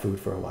don't have food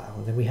for a while.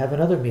 And then we have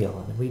another meal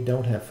and then we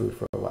don't have food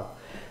for a while.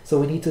 So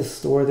we need to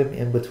store them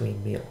in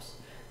between meals.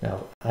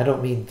 Now, I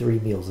don't mean 3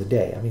 meals a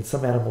day. I mean,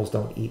 some animals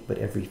don't eat but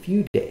every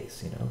few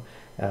days,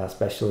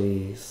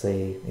 especially,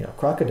 say,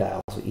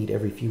 crocodiles will eat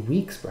every few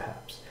weeks,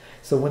 perhaps.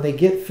 So when they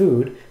get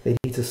food, they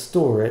need to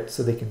store it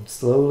so they can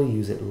slowly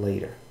use it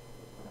later.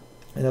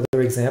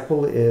 Another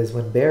example is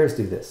when bears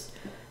do this,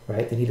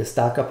 right? They need to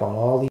stock up on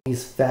all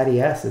these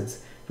fatty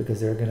acids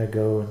because they're going to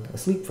go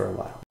asleep for a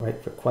while,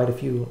 right? For quite a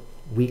few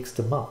weeks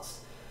to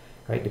months,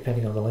 right?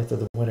 Depending on the length of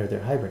the winter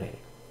they're hibernating.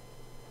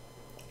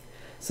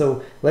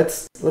 So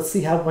let's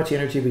see how much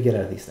energy we get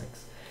out of these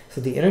things. So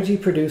the energy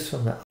produced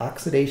from the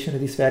oxidation of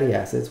these fatty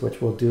acids,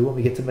 which we'll do when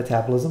we get to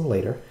metabolism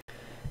later,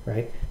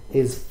 right,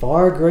 is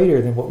far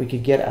greater than what we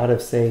could get out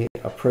of, say,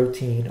 a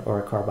protein or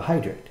a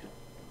carbohydrate,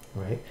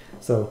 right?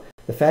 So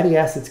the fatty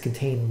acids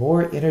contain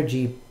more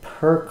energy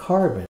per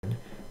carbon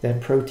than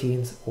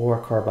proteins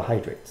or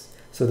carbohydrates.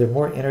 So they're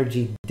more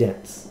energy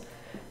dense.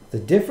 The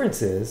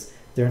difference is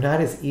they're not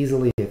as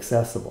easily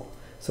accessible.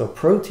 So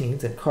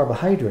proteins and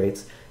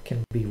carbohydrates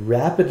can be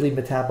rapidly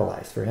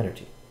metabolized for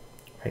energy,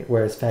 right?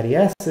 Whereas fatty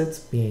acids,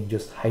 being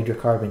just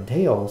hydrocarbon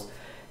tails,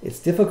 it's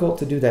difficult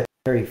to do that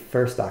very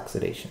first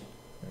oxidation.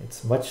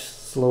 It's much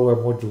slower,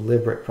 more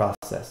deliberate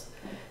process,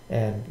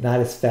 and not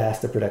as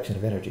fast a production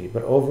of energy.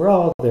 But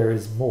overall, there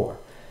is more.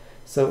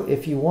 So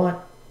if you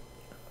want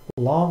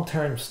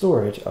long-term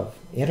storage of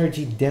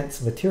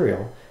energy-dense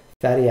material,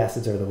 fatty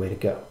acids are the way to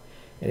go.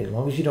 And as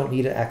long as you don't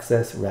need to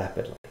access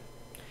rapidly.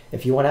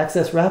 If you want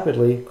access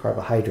rapidly,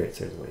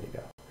 carbohydrates are the way to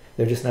go.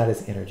 They're just not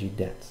as energy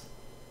dense.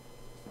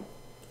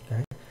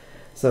 Okay?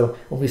 So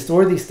when we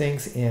store these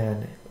things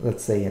in,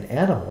 let's say, an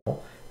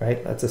animal,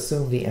 right? Let's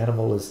assume the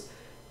animal is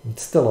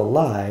still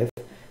alive.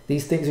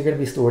 These things are going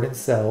to be stored in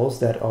cells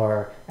that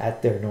are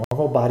at their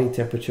normal body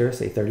temperature,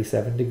 say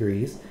 37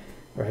 degrees,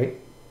 right?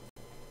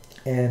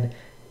 And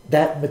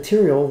that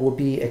material will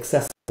be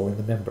accessible in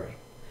the membrane.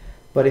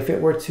 But if it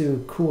were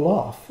to cool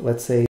off,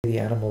 let's say the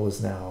animal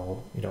is now,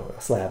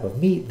 a slab of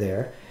meat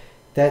there,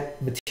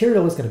 that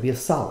material is going to be a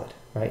solid.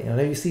 Right? I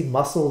know you see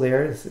muscle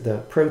there, is the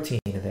protein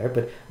in there,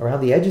 but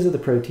around the edges of the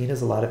protein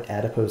is a lot of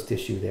adipose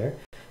tissue there.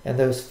 And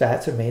those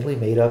fats are mainly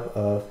made up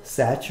of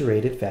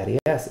saturated fatty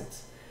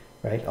acids,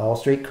 right? All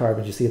straight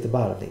carbons you see at the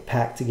bottom. They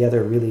pack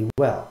together really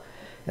well.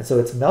 And so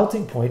its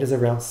melting point is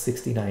around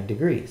 69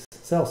 degrees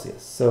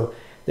Celsius. So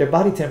their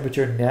body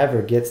temperature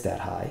never gets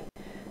that high,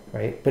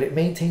 right? But it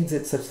maintains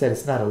it such that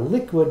it's not a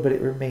liquid, but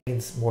it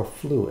remains more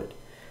fluid.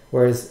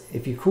 Whereas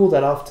if you cool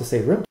that off to, say,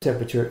 room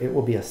temperature, it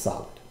will be a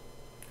solid.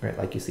 Right,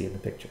 like you see in the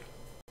picture.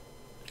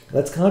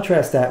 Let's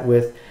contrast that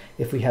with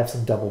if we have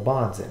some double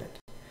bonds in it.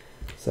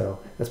 So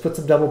let's put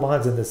some double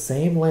bonds in the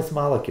same length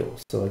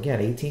molecules. So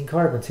again, 18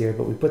 carbons here,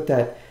 but we put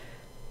that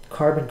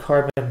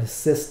carbon-carbon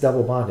cis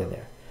double bond in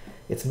there.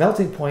 Its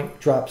melting point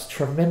drops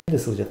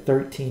tremendously to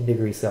 13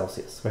 degrees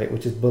Celsius, right,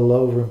 which is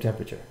below room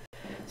temperature.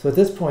 So at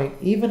this point,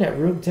 even at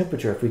room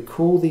temperature, if we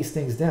cool these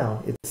things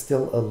down, it's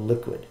still a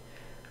liquid,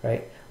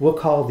 right? We'll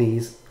call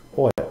these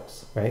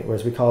oils, right?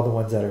 Whereas we call the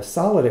ones that are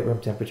solid at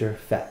room temperature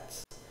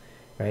fats,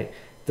 right?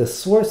 The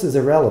source is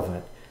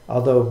irrelevant,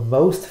 although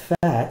most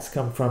fats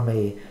come from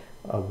a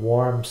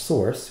warm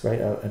source, right?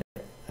 An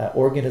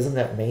organism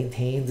that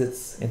maintains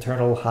its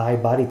internal high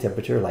body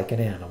temperature like an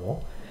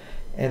animal.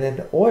 And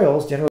then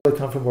oils generally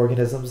come from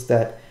organisms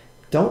that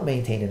don't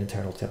maintain an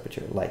internal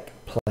temperature, like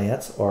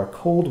plants or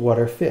cold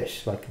water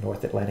fish, like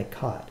North Atlantic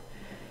cod,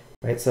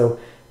 right? So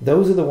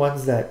those are the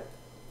ones that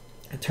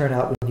turn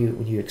out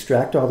when you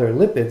extract all their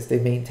lipids, they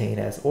maintain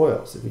as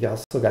oils. We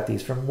also got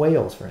these from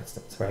whales, for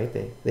instance, right?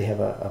 They have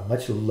a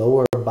much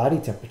lower body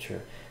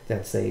temperature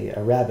than, say,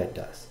 a rabbit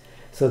does.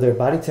 So their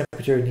body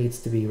temperature needs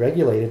to be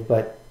regulated,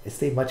 but they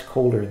stay much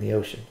colder in the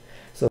ocean.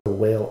 So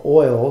whale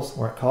oils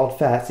weren't called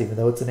fats, even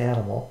though it's an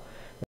animal,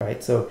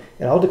 right? So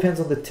it all depends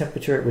on the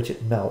temperature at which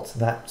it melts,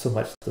 not so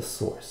much the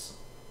source.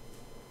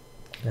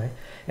 Okay?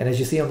 And as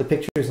you see on the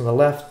pictures on the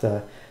left,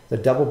 the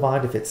double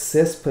bond, if it's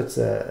cis, puts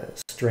a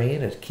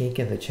strain, a kink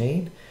in the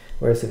chain,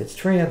 whereas if it's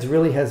trans,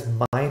 really has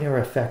minor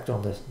effect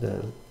on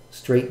the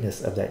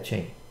straightness of that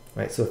chain,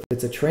 right? So if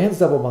it's a trans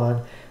double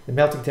bond, the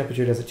melting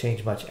temperature doesn't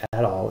change much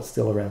at all. It's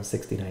still around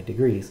 69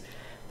 degrees.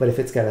 But if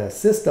it's got a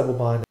cis double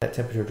bond, that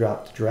temperature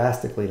drops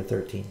drastically to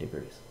 13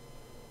 degrees.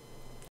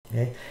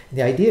 Okay? And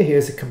the idea here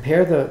is to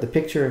compare the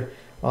picture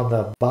on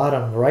the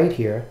bottom right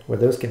here, where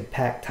those can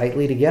pack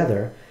tightly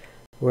together,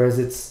 whereas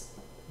it's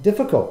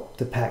difficult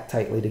to pack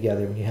tightly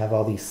together when you have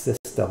all these cis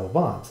double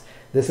bonds.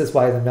 This is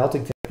why the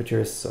melting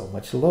temperature is so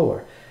much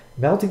lower.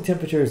 Melting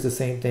temperature is the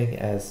same thing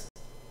as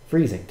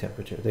freezing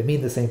temperature. They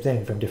mean the same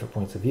thing from different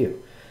points of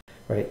view,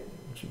 right?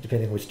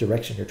 Depending on which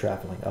direction you're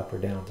traveling, up or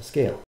down the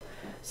scale.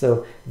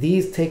 So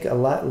these take a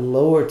lot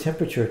lower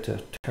temperature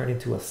to turn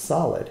into a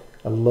solid,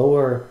 a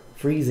lower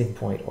freezing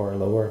point or a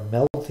lower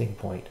melting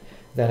point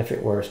than if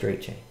it were a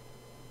straight chain,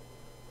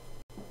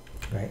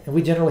 right? And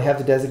we generally have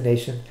the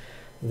designation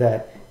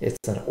that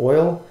it's an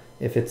oil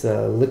if it's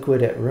a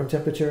liquid at room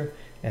temperature,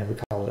 and we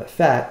call it a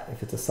fat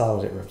if it's a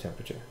solid at room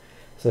temperature.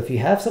 So if you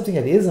have something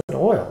that is an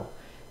oil,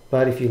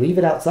 but if you leave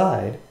it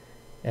outside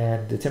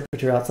and the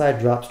temperature outside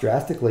drops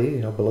drastically,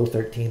 below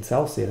 13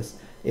 Celsius,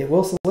 it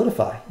will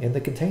solidify in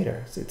the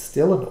container. So it's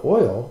still an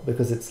oil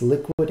because it's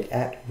liquid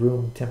at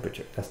room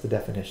temperature. That's the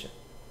definition.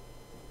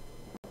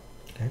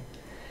 Okay.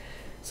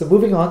 So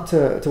moving on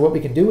to what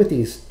we can do with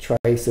these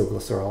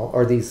triacylglycerol,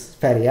 or these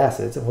fatty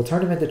acids, and we'll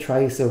turn them into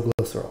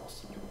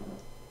triacylglycerols.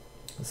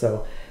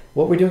 So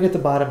what we're doing at the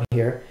bottom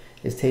here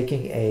is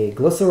taking a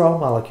glycerol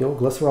molecule.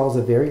 Glycerol is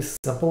a very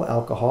simple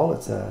alcohol.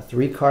 It's a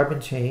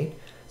 3-carbon chain,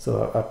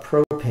 so a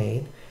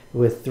propane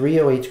with 3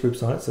 OH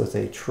groups on it. So it's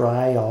a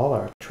triol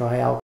or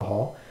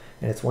trialcohol,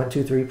 and it's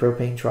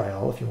 1,2,3-propane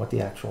triol if you want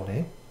the actual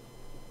name.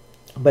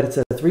 But it's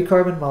a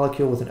 3-carbon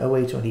molecule with an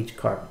OH on each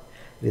carbon.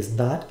 It is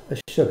not a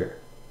sugar,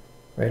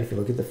 right? If you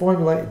look at the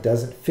formula, it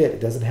doesn't fit.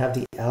 It doesn't have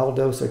the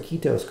aldose or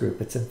ketose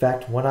group. It's in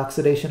fact one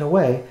oxidation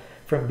away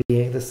from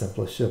being the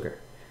simplest sugar.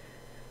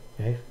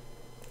 Okay?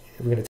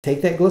 We're going to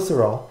take that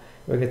glycerol,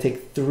 we're going to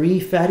take 3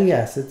 fatty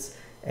acids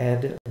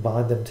and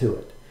bond them to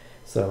it.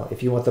 So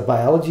if you want the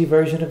biology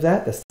version of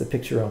that, that's the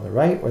picture on the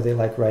right, where they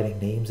like writing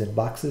names in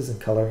boxes and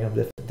coloring them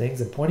different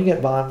things and pointing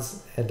at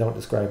bonds and don't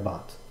describe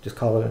bonds. Just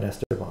call it an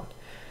ester bond.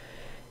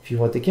 If you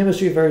want the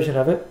chemistry version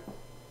of it,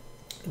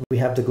 we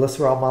have the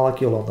glycerol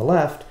molecule on the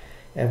left,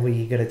 and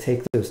we're going to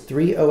take those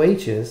 3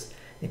 OHs,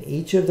 and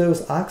each of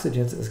those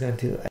oxygens is going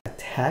to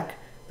attack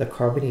the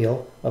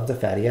carbonyl of the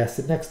fatty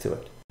acid next to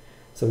it.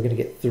 So we're going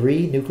to get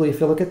 3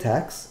 nucleophilic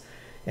attacks,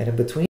 and in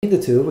between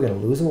the two, we're going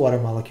to lose a water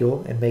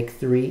molecule and make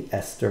 3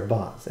 ester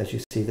bonds, as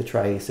you see the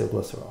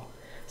triacylglycerol,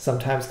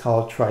 sometimes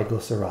called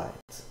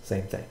triglycerides,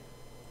 same thing.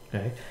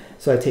 Okay?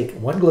 So I take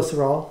 1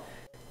 glycerol,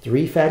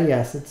 3 fatty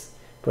acids,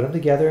 put them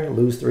together,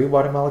 lose 3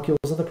 water molecules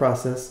in the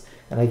process,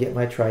 and I get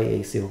my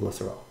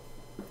triacylglycerol.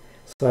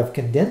 So I've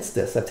condensed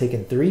this. I've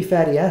taken 3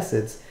 fatty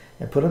acids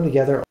and put them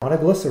together on a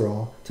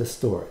glycerol to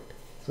store it.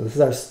 So this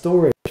is our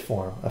storage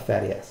form of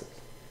fatty acids.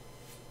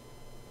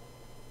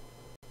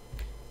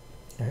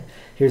 Okay.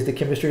 Here's the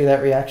chemistry of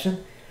that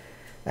reaction.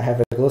 I have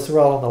a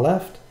glycerol on the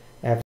left,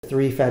 I have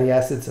 3 fatty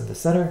acids in the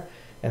center,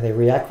 and they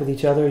react with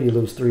each other. You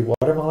lose 3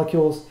 water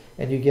molecules,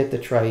 and you get the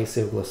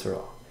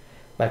triacylglycerol.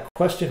 My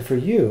question for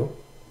you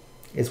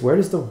is, where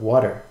does the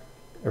water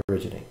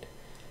originate?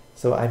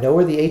 So I know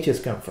where the H's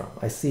come from.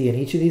 I see in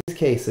each of these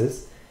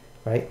cases,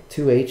 right,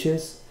 2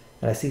 H's,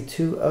 and I see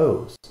 2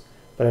 O's,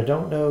 but I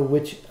don't know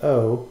which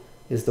O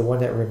is the one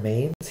that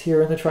remains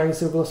here in the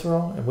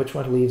triacylglycerol and which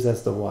one leaves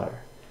as the water.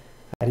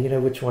 How do you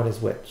know which one is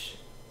which?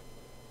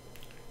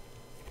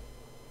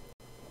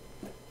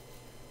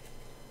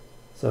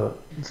 So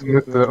isn't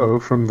it the O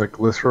from the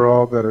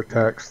glycerol that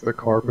attacks the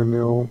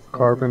carbonyl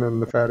carbon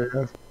and the fatty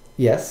acid?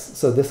 yes,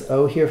 so this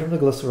O here from the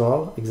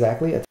glycerol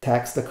exactly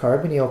attacks the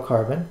carbonyl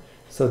carbon.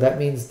 So that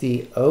means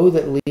the O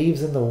that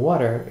leaves in the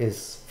water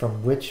is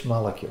from which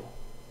molecule?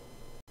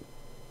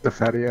 The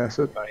fatty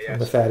acid? From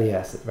the fatty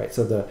acid, right?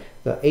 So the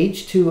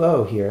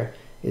H2O here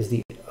is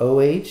the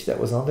OH that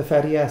was on the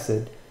fatty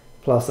acid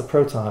plus a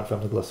proton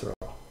from the glycerol.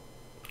 All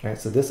right,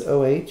 so this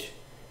OH,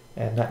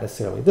 and not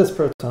necessarily this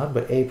proton,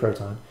 but a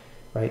proton,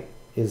 right,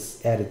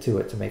 is added to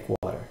it to make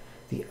water.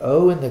 The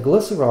O in the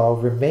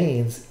glycerol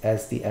remains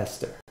as the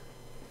ester.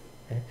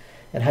 Okay?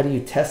 And how do you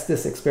test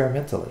this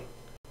experimentally?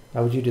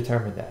 How would you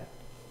determine that?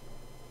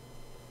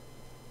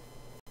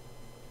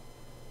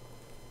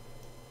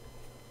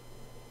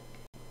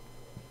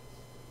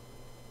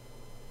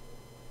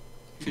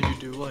 Could you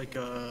do like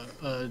a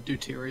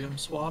deuterium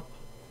swap?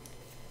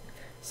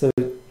 So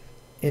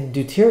in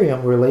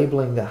deuterium, we're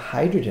labeling the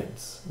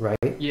hydrogens, right?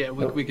 Yeah,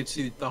 we could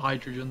see the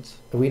hydrogens.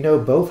 We know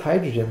both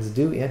hydrogens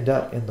do end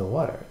up in the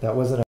water. That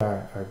wasn't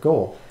our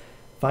goal.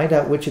 Find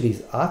out which of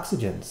these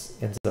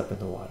oxygens ends up in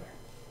the water.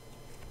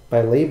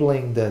 By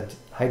labeling the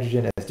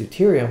hydrogen as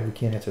deuterium, we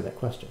can't answer that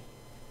question.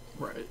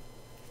 Right.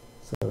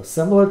 So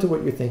similar to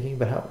what you're thinking,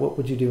 but what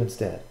would you do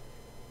instead?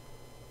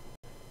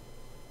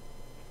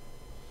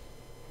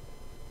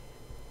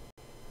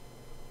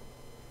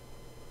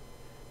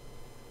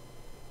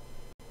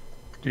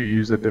 Do you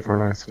use a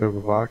different isotope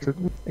of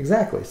oxygen?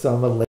 Exactly. So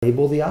I'm going to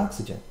label the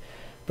oxygen.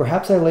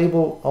 Perhaps I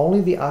label only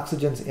the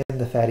oxygens in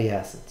the fatty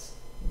acids.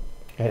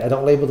 Right? I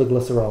don't label the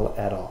glycerol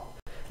at all.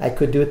 I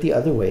could do it the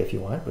other way if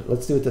you want, but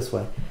let's do it this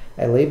way.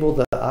 I label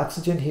the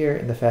oxygen here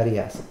in the fatty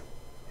acid.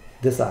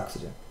 This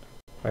oxygen,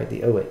 right,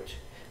 the OH.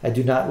 I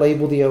do not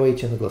label the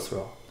OH in the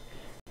glycerol.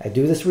 I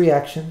do this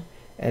reaction,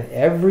 and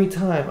every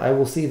time I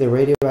will see the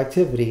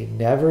radioactivity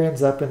never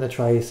ends up in the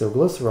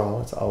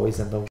triacylglycerol. It's always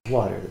in the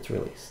water that's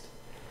released.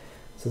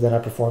 So then I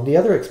perform the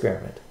other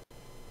experiment.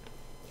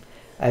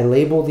 I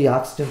label the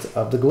oxygens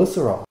of the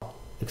glycerol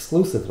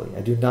exclusively.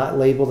 I do not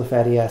label the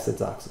fatty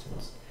acids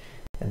oxygens.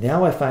 And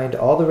now I find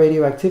all the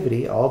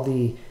radioactivity, all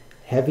the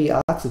heavy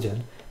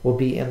oxygen, will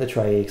be in the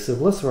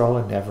triacylglycerol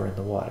and never in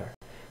the water.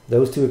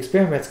 Those two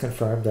experiments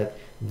confirm that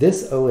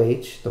this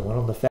OH, the one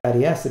on the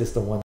fatty acid, is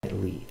the one that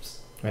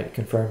leaves. Right? It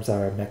confirms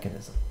our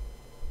mechanism.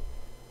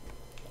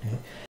 Okay.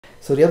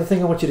 So the other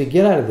thing I want you to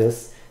get out of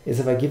this is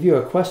if I give you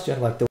a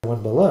question like the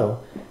one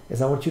below,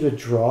 is I want you to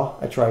draw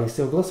a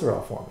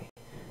triacylglycerol for me,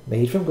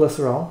 made from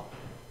glycerol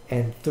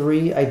and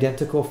 3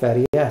 identical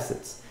fatty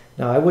acids.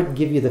 Now I wouldn't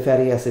give you the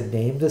fatty acid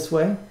name this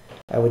way.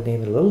 I would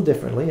name it a little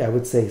differently. I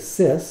would say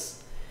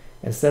cis.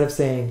 Instead of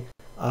saying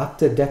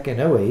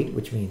octadecanoate,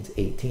 which means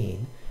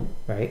 18,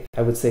 right?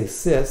 I would say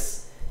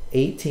cis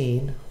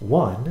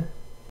 18,1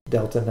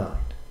 delta 9,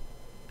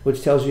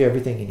 which tells you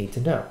everything you need to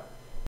know,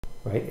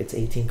 right? It's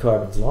 18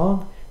 carbons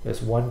long.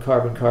 There's 1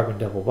 carbon-carbon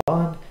double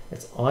bond.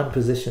 It's on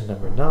position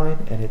number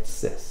 9, and it's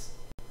cis,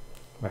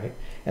 right?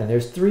 And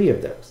there's 3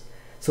 of those.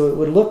 So it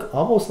would look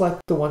almost like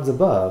the ones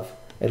above,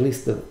 at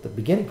least the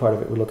beginning part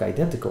of it would look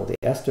identical, the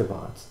ester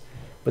bonds.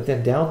 But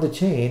then down the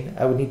chain,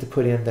 I would need to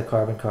put in the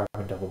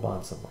carbon-carbon double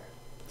bond somewhere.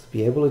 So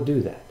be able to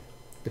do that,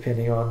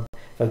 depending on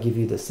if I give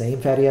you the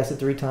same fatty acid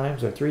 3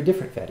 times or 3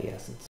 different fatty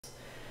acids.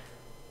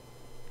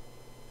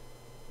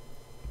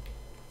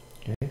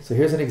 Okay, so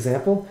here's an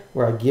example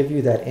where I give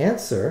you that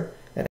answer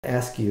and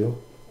ask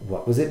you,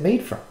 what was it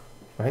made from?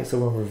 Right? So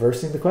we're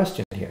reversing the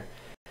question here.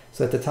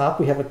 So at the top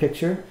we have a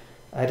picture.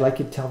 I'd like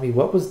you to tell me,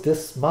 what was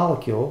this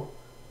molecule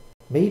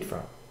made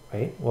from?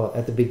 Right? Well,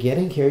 at the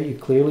beginning here you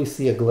clearly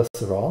see a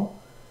glycerol.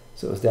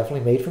 So it was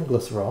definitely made from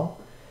glycerol.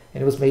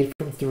 And it was made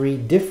from 3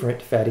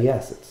 different fatty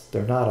acids.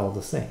 They're not all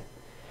the same.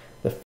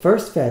 The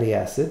first fatty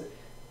acid,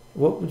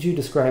 what would you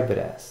describe it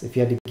as? If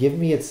you had to give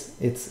me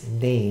its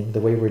name,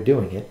 the way we're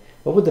doing it,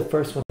 what would the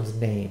first one's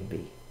name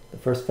be? The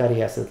first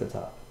fatty acid at the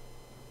top.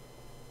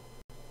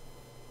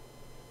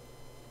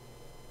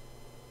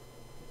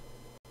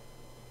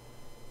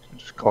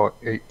 Just call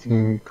it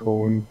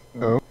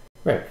 18:O.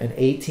 Right, an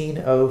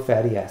 18O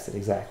fatty acid,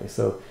 exactly.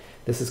 So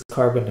this is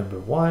carbon number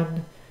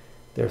 1.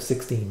 There are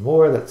 16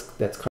 more.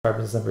 That's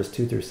carbons numbers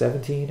 2 through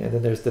 17. And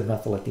then there's the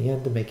methyl at the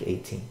end to make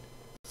 18.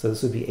 So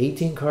this would be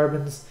 18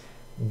 carbons,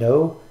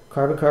 no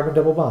carbon-carbon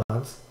double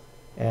bonds,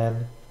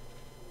 and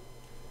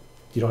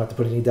you don't have to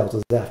put any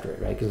deltas after it,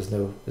 right? Because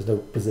there's no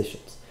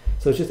positions.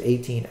 So it's just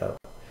 18O.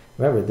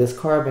 Remember, this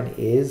carbon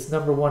is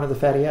number 1 of the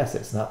fatty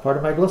acid. It's not part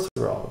of my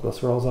glycerol.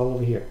 Glycerol is all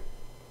over here.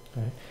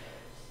 Right?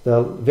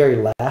 The very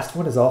last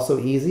one is also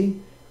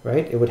easy,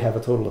 right? It would have a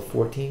total of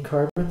 14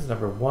 carbons.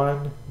 Number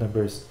 1,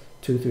 numbers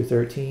 2 through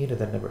 13, and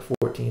then number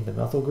 14, the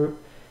methyl group.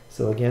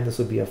 So again, this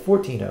would be a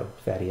 14O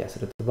fatty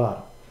acid at the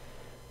bottom.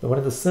 The one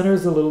in the center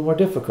is a little more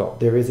difficult.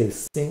 There is a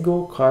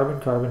single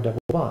carbon-carbon double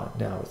bond.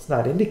 Now, it's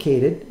not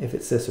indicated if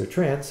it's cis or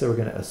trans, so we're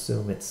going to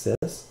assume it's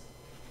cis,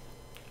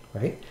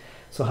 right?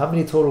 So how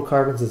many total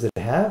carbons does it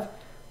have?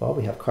 Well,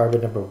 we have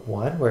carbon number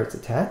 1 where it's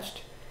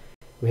attached.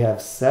 We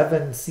have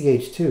 7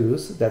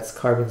 CH2s, that's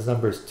carbons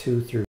numbers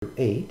 2 through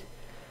 8.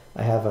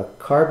 I have a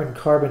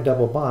carbon-carbon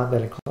double bond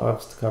that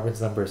includes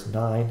carbons numbers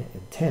 9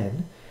 and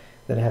 10.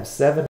 Then I have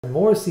 7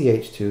 more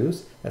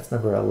CH2s, that's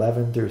number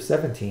 11 through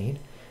 17.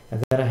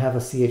 And then I have a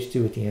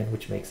CH2 at the end,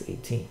 which makes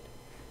 18.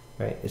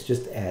 Right? It's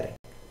just adding.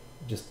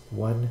 Just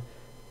 1,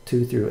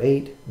 2 through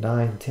 8,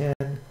 9, 10,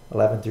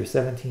 11 through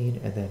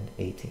 17, and then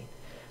 18.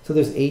 So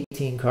there's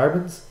 18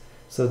 carbons.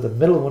 So the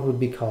middle one would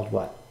be called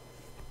what?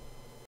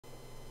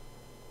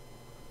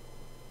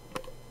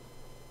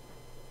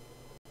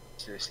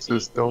 This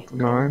is delta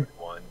 9.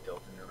 1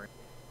 delta 9.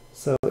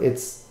 So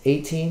it's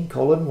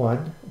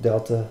 18:1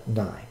 delta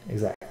 9,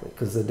 exactly,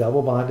 because the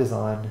double bond is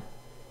on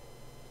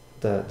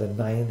the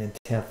 9 and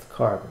 10th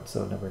carbon,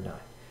 so number 9.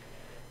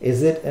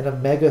 Is it an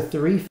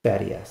omega-3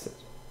 fatty acid?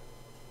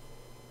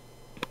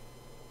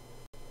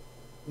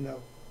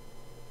 No.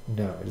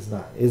 No, it is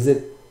not. Is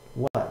it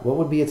what? What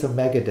would be its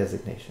omega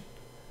designation?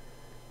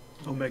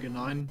 Omega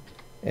 9,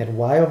 And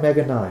why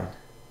omega-9?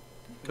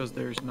 because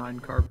there's 9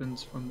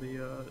 carbons from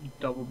the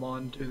double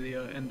bond to the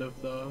end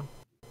of the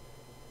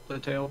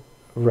tail.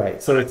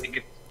 Right, so So I it's, think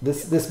it,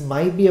 this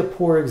might be a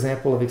poor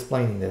example of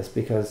explaining this,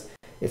 because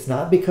it's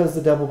not because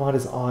the double bond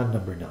is on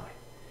number 9.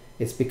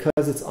 It's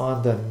because it's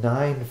on the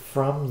 9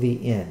 from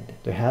the end.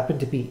 There happen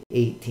to be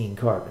 18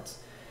 carbons.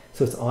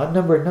 So it's on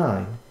number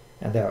 9,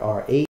 and there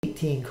are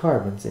 18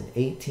 carbons, and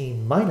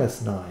 18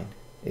 minus 9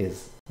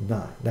 is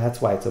 9.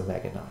 That's why it's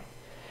omega 9.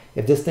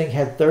 If this thing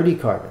had 30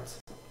 carbons,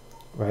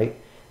 right,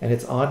 and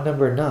it's on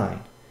number 9,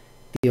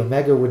 the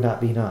omega would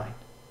not be 9.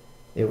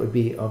 It would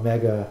be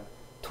omega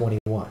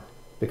 21,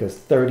 because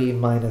 30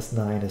 minus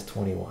 9 is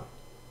 21.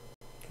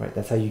 Right,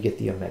 that's how you get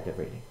the omega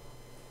rating.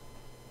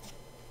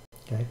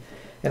 Okay,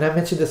 and I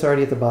mentioned this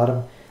already at the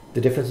bottom,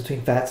 the difference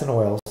between fats and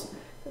oils.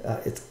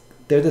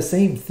 They're the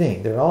same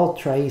thing. They're all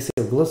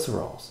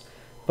triacylglycerols.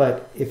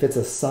 But if it's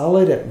a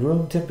solid at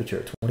room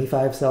temperature,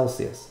 25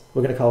 Celsius,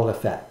 we're going to call it a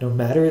fat, no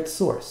matter its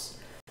source.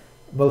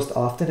 Most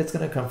often it's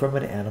going to come from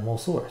an animal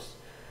source,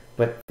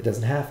 but it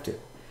doesn't have to.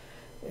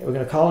 We're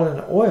going to call it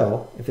an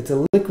oil if it's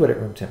a liquid at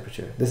room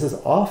temperature. This is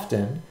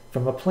often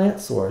from a plant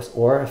source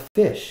or a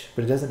fish,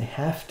 but it doesn't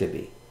have to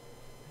be.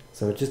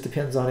 So it just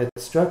depends on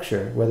its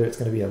structure, whether it's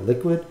going to be a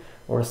liquid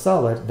or a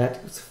solid, and that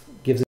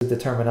gives it the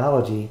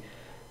terminology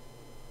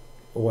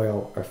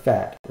oil or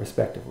fat,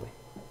 respectively.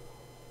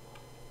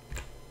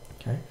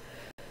 Okay,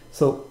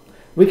 so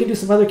we can do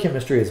some other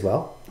chemistry as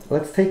well.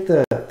 Let's take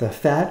the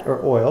fat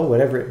or oil,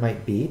 whatever it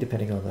might be,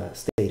 depending on the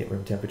state at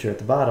room temperature at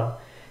the bottom.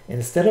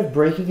 Instead of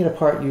breaking it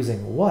apart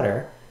using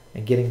water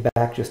and getting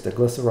back just a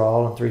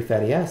glycerol and 3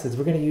 fatty acids,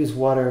 we're going to use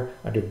water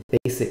under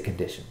basic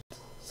conditions.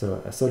 So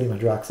a sodium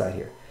hydroxide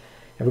here.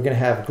 And we're going to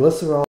have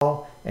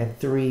glycerol and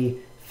 3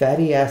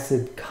 fatty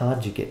acid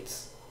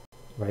conjugates,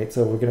 right?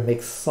 So we're going to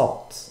make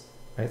salts,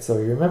 right? So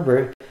you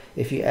remember,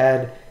 if you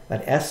add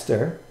an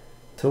ester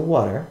to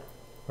water,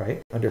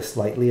 right, under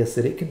slightly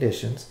acidic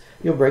conditions,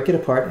 you'll break it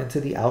apart into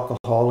the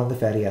alcohol and the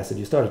fatty acid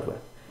you started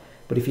with.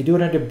 But if you do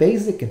it under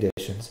basic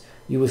conditions,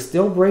 you will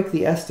still break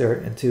the ester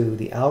into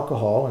the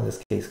alcohol, in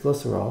this case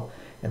glycerol,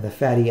 and the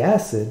fatty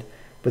acid,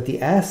 but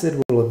the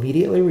acid will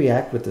immediately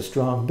react with the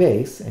strong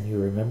base, and you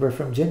remember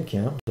from Gen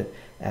Chem that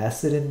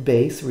acid and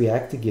base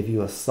react to give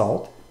you a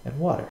salt and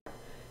water,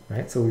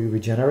 right? So we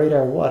regenerate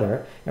our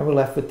water, and we're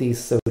left with these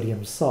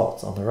sodium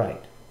salts on the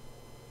right.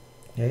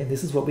 Okay, and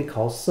this is what we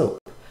call soap.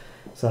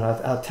 So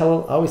I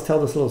always tell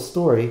this little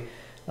story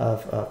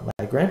of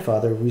my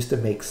grandfather who used to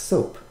make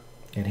soap,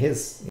 and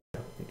his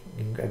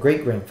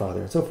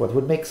great-grandfather and so forth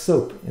would make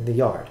soap in the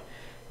yard,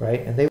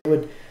 right? And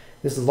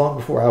this is long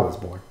before I was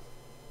born,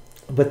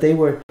 but they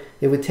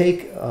would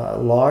take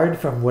lard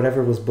from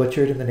whatever was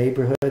butchered in the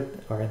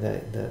neighborhood or in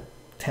the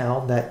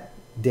town that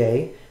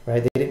day,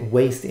 right? They didn't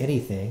waste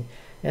anything.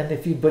 And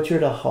if you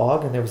butchered a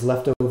hog and there was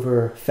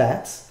leftover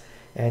fats,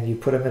 and you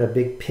put them in a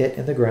big pit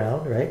in the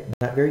ground, right?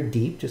 Not very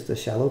deep, just a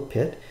shallow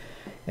pit.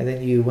 And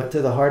then you went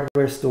to the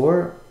hardware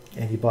store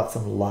and you bought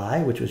some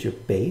lye, which was your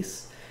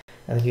base.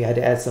 And then you had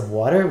to add some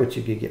water, which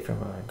you could get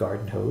from a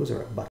garden hose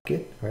or a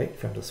bucket, right?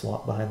 From the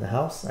swamp behind the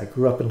house. I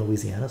grew up in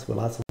Louisiana, so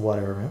lots of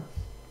water around.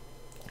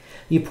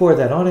 You pour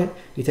that on it.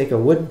 You take a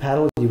wooden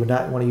paddle. You would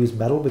not want to use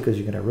metal because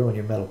you're going to ruin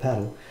your metal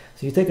paddle.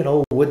 So you take an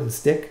old wooden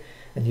stick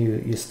and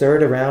you stir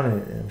it around,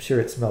 and I'm sure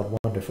it smelled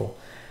wonderful.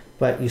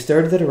 But you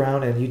stirred it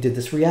around and you did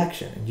this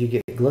reaction, and you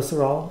get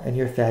glycerol and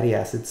your fatty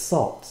acid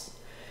salts.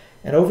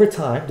 And over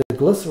time, the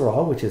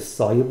glycerol, which is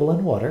soluble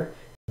in water,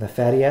 and the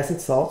fatty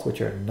acid salts,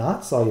 which are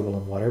not soluble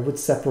in water, would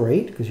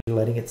separate because you're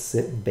letting it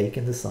sit and bake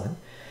in the sun,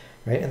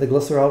 right? And the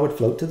glycerol would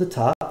float to the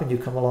top, and you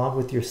come along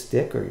with your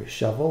stick or your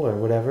shovel or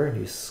whatever, and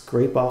you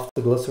scrape off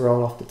the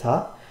glycerol off the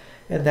top.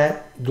 And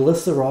that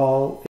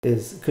glycerol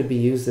could be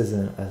used as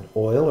an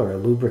oil or a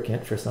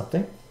lubricant for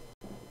something.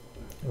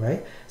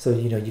 Right? So,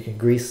 you can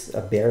grease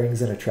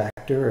bearings in a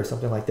tractor or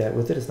something like that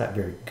with it. It's not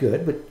very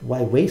good, but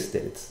why waste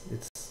it?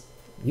 It's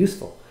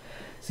useful.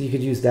 So you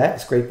could use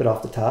that, scrape it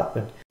off the top.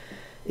 And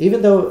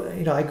even though,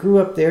 I grew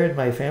up there and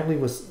my family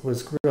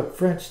grew up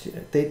French,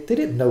 they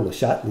didn't know Le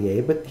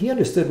Chatelier, but he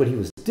understood what he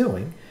was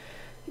doing.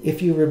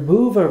 If you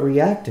remove a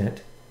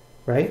reactant,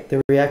 right,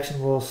 the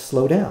reaction will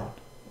slow down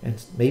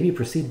and maybe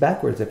proceed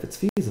backwards if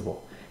it's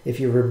feasible. If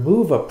you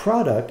remove a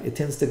product, it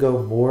tends to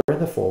go more in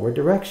the forward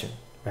direction.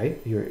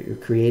 Right? You're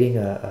creating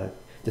a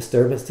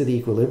disturbance to the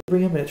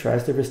equilibrium, and it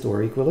tries to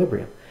restore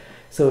equilibrium.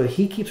 So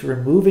he keeps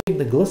removing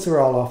the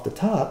glycerol off the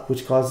top,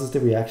 which causes the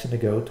reaction to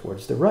go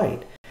towards the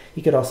right.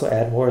 He could also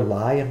add more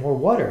lye and more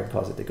water and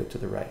cause it to go to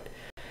the right.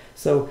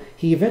 So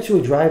he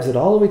eventually drives it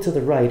all the way to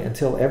the right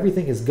until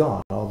everything is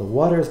gone. All the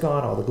water is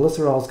gone, all the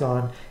glycerol is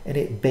gone, and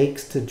it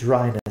bakes to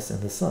dryness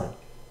in the sun.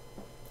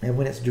 And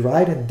when it's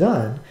dried and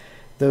done,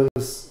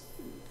 those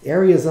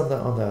areas on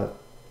the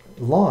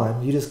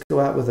lawn, you just go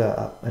out with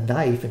a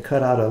knife and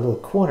cut out a little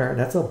corner, and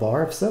that's a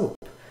bar of soap.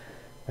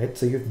 Right?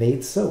 So you've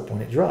made soap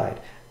when it dried.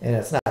 And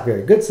it's not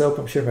very good soap.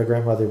 I'm sure my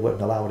grandmother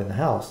wouldn't allow it in the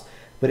house.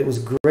 But it was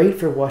great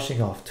for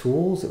washing off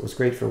tools. It was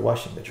great for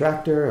washing the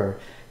tractor or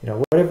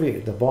whatever,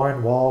 the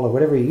barn wall or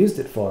whatever you used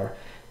it for.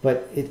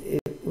 But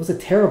it was a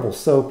terrible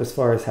soap as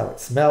far as how it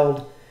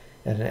smelled.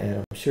 And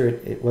I'm sure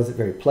it wasn't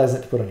very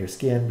pleasant to put on your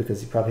skin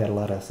because you probably had a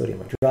lot of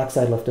sodium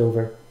hydroxide left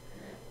over.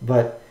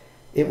 But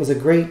it was a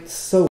great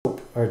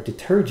soap or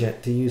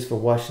detergent to use for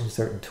washing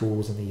certain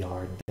tools in the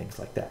yard and things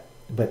like that.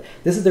 But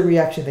this is the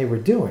reaction they were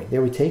doing. They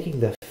were taking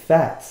the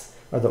fats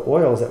or the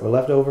oils that were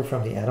left over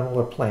from the animal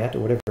or plant or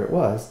whatever it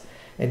was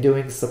and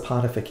doing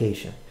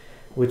saponification,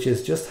 which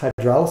is just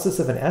hydrolysis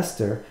of an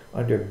ester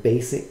under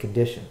basic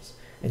conditions.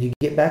 And you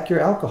get back your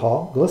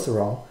alcohol,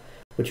 glycerol,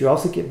 but you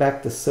also get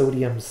back the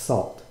sodium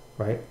salt,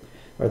 right?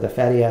 Or the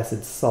fatty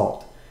acid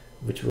salt,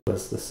 which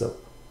was the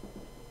soap.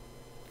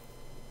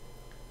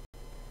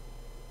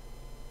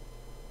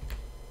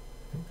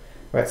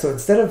 Right, so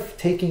instead of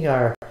taking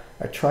our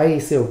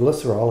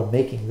triacylglycerol and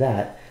making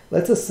that,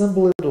 let's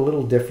assemble it a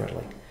little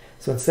differently.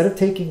 So instead of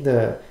taking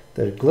the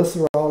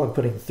glycerol and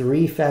putting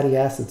 3 fatty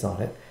acids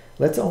on it,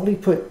 let's only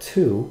put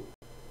 2,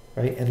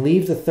 right, and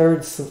leave the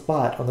third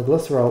spot on the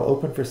glycerol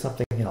open for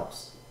something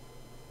else.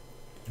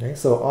 Okay,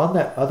 so on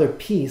that other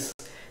piece,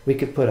 we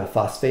could put a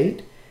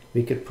phosphate,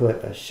 we could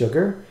put a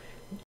sugar,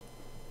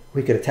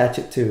 we could attach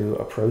it to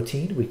a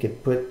protein, we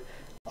could put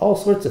all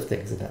sorts of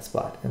things in that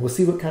spot. And we'll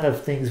see what kind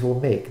of things we'll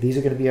make. These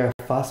are going to be our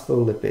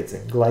phospholipids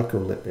and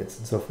glycolipids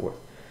and so forth,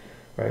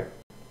 right?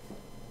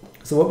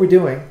 So what we're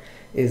doing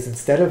is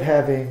instead of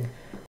having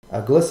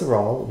a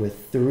glycerol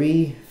with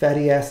 3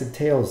 fatty acid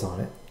tails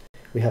on it,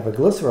 we have a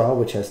glycerol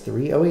which has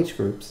 3 OH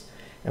groups,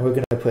 and we're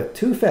going to put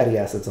 2 fatty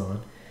acids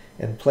on.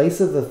 In place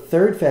of the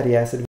third fatty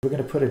acid, we're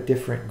going to put a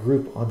different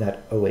group on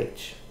that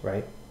OH,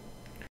 right?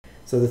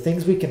 So the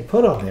things we can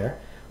put on there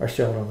are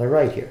shown on the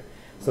right here.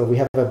 So we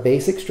have a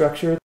basic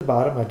structure at the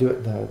bottom. I do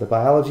it in the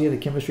biology and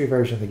the chemistry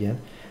version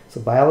again.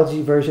 So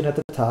biology version at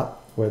the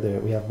top, where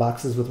we have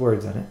boxes with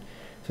words in it.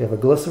 So we have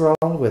a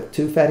glycerol with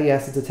 2 fatty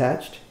acids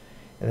attached,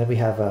 and then we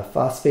have a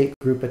phosphate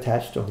group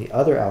attached on the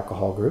other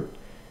alcohol group.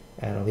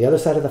 And on the other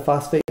side of the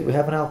phosphate, we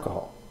have an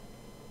alcohol.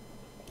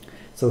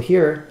 So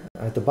here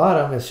at the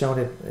bottom is shown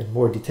in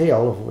more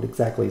detail of what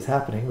exactly is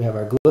happening. We have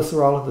our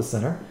glycerol in the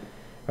center,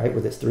 right,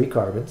 with its 3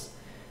 carbons,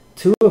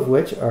 2 of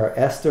which are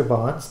ester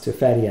bonds to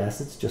fatty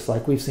acids, just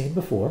like we've seen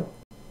before.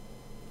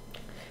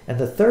 And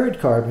the third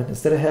carbon,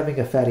 instead of having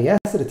a fatty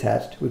acid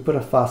attached, we put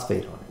a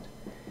phosphate on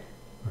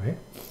it, right?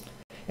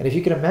 And if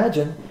you can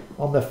imagine,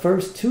 on the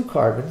first 2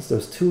 carbons,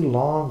 those 2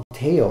 long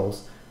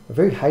tails are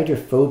very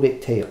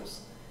hydrophobic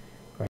tails,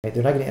 right?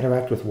 They're not going to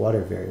interact with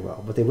water very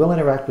well, but they will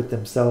interact with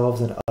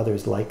themselves and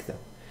others like them.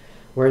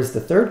 Whereas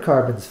the third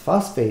carbon's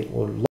phosphate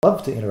will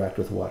love to interact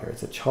with water.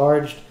 It's a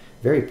charged,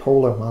 very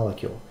polar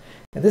molecule.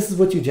 And this is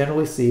what you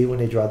generally see when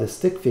they draw the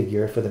stick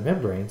figure for the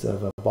membranes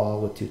of a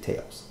ball with 2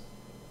 tails.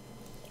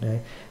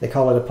 Okay? They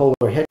call it a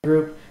polar head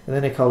group, and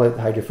then they call it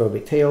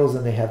hydrophobic tails,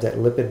 and they have that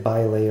lipid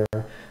bilayer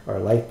or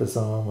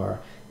liposome or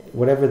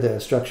whatever the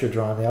structure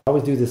drawn. They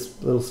always do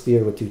this little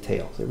sphere with 2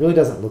 tails. It really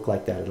doesn't look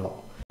like that at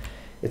all.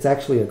 It's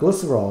actually a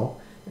glycerol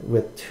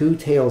with 2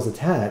 tails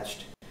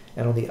attached,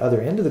 and on the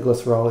other end of the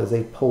glycerol is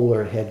a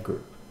polar head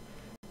group,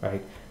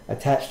 right?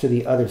 Attached to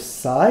the other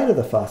side of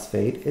the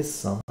phosphate is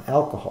some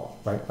alcohol,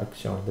 right? Like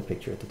shown in the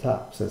picture at the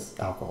top, it says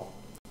alcohol.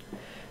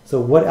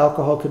 So what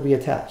alcohol could we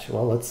attach?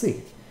 Well, let's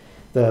see.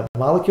 The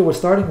molecule we're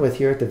starting with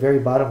here at the very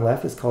bottom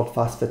left is called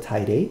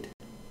phosphatidate.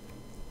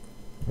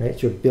 Right?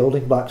 It's your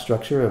building block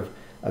structure of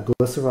a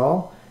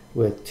glycerol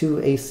with 2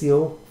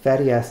 acyl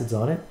fatty acids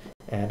on it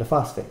and a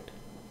phosphate.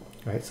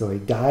 Right? So a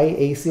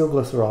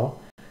diacylglycerol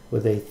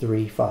with a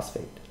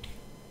 3-phosphate.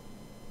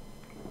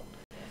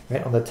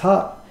 Right? On the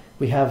top,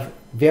 we have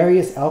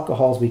various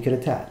alcohols we could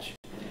attach.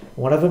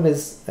 One of them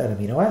is an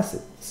amino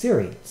acid,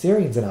 serine.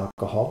 Serine's an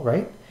alcohol,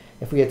 right?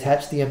 If we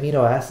attach the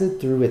amino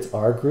acid through its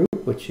R group,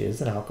 which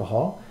is an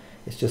alcohol,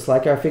 it's just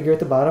like our figure at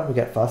the bottom. We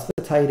got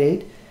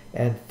phosphatidate,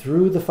 and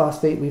through the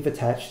phosphate, we've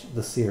attached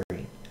the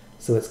serine.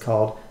 So it's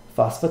called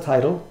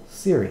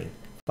phosphatidylserine.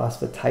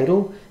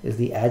 Phosphatidyl is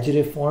the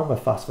adjective form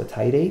of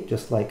phosphatidate,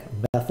 just like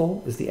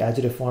methyl is the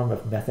adjective form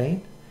of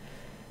methane,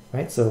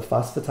 right? So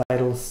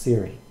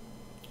phosphatidylserine.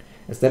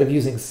 Instead of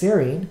using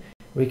serine,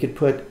 we could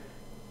put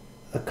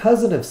a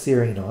cousin of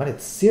serine on.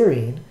 It's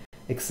serine,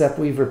 except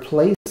we've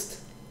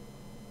replaced,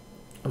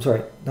 I'm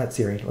sorry, not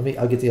serine.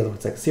 I'll get the other one in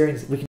a second.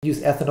 Serine, we can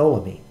use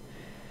ethanolamine.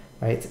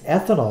 Right? It's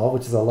ethanol,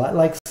 which is a lot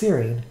like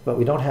serine, but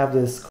we don't have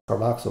this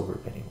carboxyl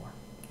group anymore.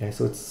 Okay,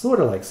 so it's sort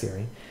of like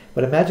serine,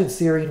 but imagine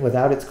serine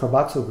without its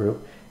carboxyl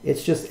group.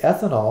 It's just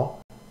ethanol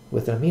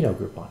with an amino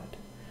group on it.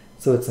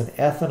 So it's an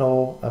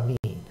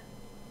ethanolamine,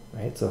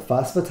 right? So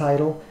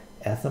phosphatidyl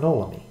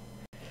ethanolamine.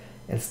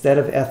 Instead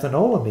of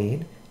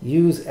ethanolamine,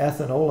 use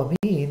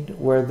ethanolamine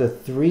where the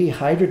 3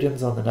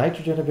 hydrogens on the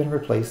nitrogen have been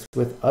replaced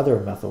with other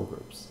methyl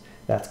groups.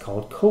 That's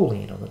called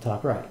choline on the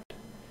top right.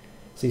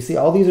 So you see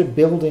all these are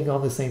building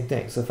on the same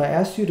thing. So if I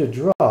asked you to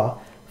draw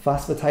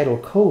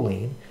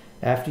phosphatidylcholine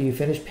after you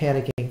finish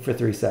panicking for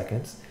 3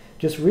 seconds,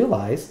 just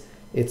realize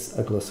it's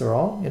a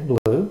glycerol in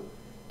blue,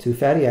 2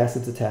 fatty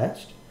acids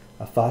attached,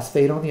 a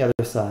phosphate on the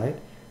other side,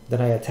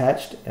 then I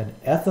attached an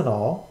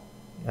ethanol.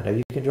 I know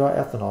you can draw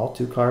ethanol,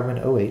 2-carbon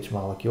OH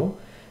molecule,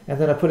 and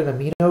then I put an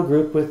amino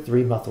group with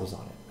 3 methyls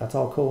on it. That's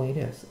all choline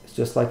is. It's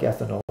just like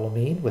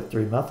ethanolamine with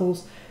 3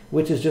 methyls,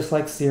 which is just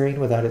like serine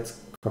without its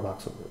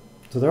carboxyl group.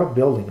 So they're all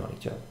building on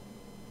each other.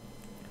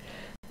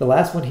 The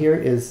last one here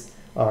is,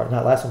 or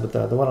not last one,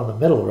 but the one on the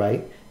middle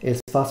right,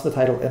 is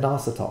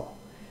phosphatidylinositol.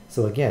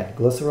 So again,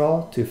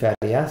 glycerol, 2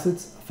 fatty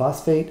acids, a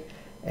phosphate,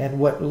 and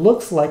what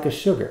looks like a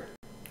sugar,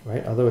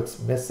 right? Although it's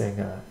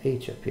missing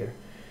H up here.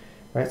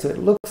 Right, so it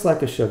looks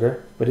like a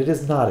sugar, but it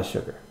is not a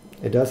sugar.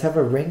 It does have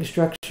a ring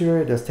structure.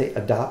 It does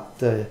adopt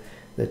the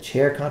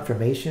chair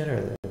conformation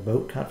or the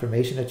boat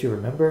conformation that you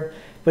remember,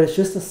 but it's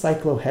just a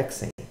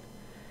cyclohexane.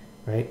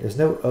 Right? There's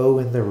no O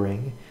in the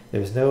ring.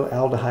 There's no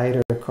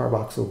aldehyde or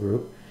carboxyl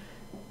group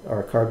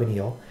or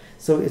carbonyl.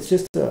 So it's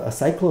just a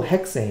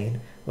cyclohexane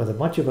with a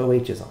bunch of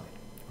OHs on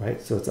it.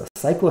 Right? So it's a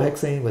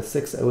cyclohexane with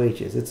 6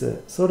 OHs. It's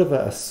a sort of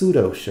a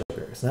pseudo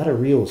sugar. It's not a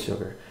real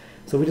sugar.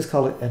 So we just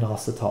call it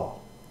inositol.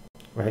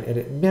 Right? And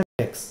it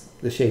mimics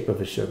the shape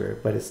of a sugar,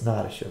 but it's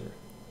not a sugar.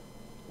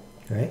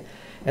 Right?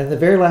 And the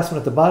very last one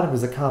at the bottom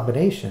is a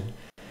combination.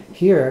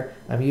 Here,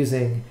 I'm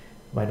using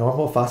my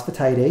normal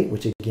phosphatidate,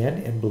 which again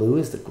in blue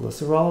is the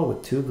glycerol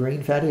with 2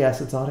 green fatty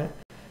acids on it,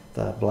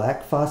 the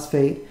black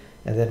phosphate,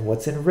 and then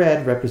what's in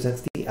red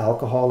represents the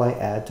alcohol I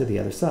add to the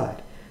other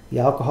side. The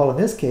alcohol in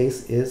this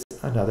case is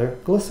another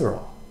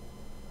glycerol.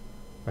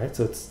 Right?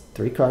 So it's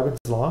 3 carbons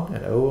long,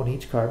 an O on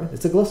each carbon.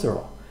 It's a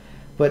glycerol.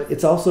 But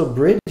it's also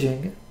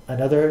bridging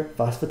another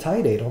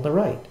phosphatidate on the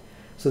right.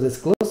 So this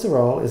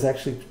glycerol is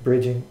actually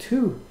bridging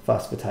 2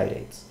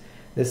 phosphatidates.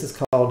 This is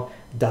called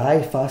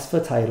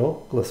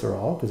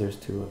diphosphatidylglycerol because there's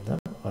 2 of them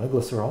on a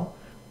glycerol,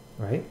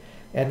 right?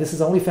 And this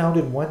is only found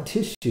in one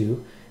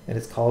tissue, and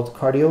it's called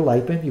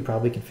cardiolipin. You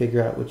probably can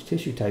figure out which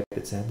tissue type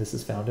it's in. This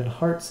is found in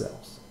heart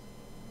cells.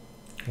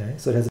 Okay,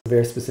 so it has a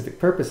very specific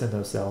purpose in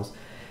those cells.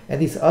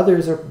 And these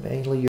others are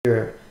mainly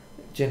your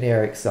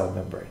generic cell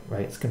membrane,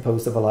 right? It's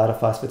composed of a lot of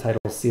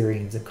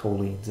phosphatidylserines and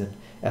cholines and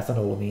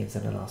ethanolamines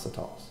and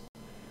inositols.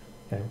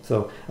 Okay,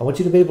 so I want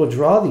you to be able to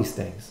draw these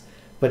things,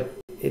 but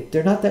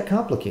they're not that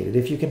complicated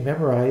if you can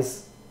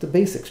memorize the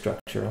basic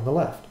structure on the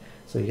left.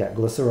 So you got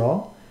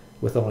glycerol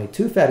with only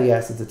 2 fatty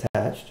acids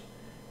attached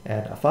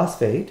and a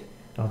phosphate.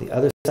 And on the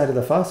other side of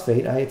the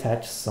phosphate, I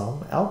attach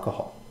some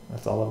alcohol.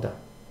 That's all I've done.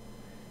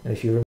 And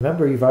if you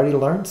remember, you've already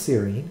learned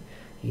serine.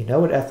 You know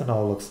what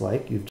ethanol looks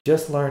like. You've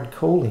just learned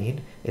choline.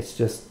 It's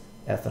just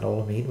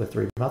ethanolamine with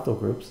 3 methyl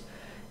groups.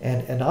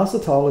 And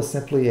inositol is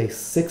simply a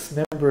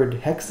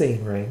 6-membered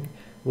hexane ring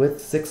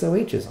with 6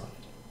 OHs on it.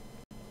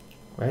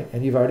 Right?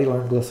 And you've already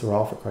learned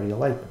glycerol for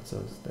cardiolipin,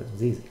 so that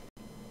was easy.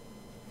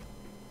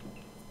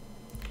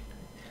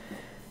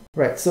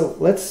 Right, so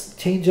let's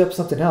change up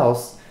something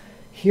else.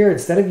 Here,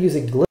 instead of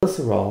using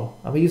glycerol,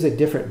 I'm going to use a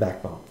different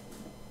backbone.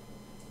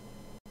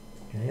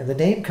 Okay? And the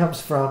name comes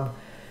from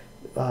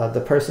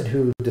the person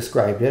who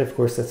described it. Of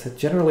course, that's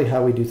generally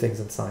how we do things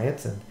in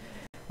science, and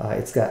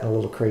it's gotten a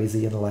little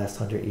crazy in the last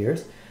 100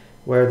 years,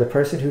 where the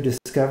person who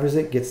discovers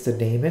it gets to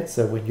name it.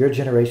 So when your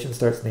generation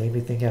starts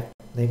naming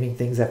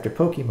things after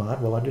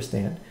Pokemon, we'll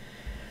understand.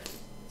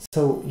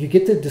 So you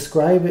get to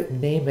describe it,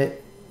 name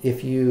it,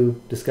 if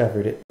you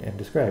discovered it and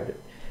described it.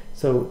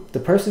 So the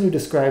person who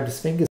described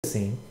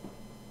sphingosine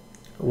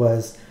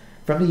was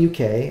from the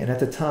UK, and at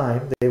the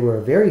time they were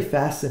very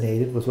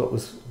fascinated with what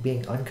was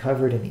being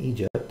uncovered in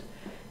Egypt.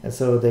 And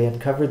so they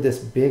uncovered this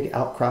big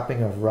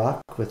outcropping of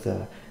rock with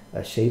a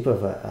shape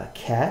of a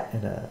cat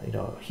and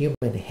a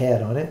human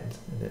head on it.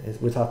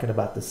 We're talking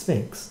about the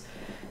Sphinx.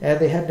 And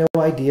they had no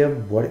idea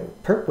what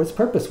its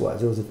purpose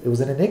was. It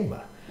was an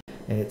enigma.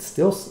 And it's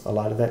still a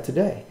lot of that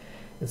today.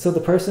 And so the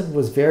person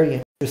was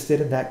very interested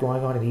in that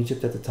going on in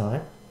Egypt at the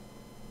time,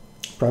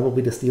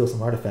 probably to steal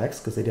some artifacts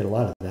because they did a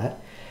lot of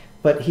that.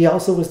 But he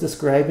also was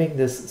describing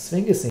this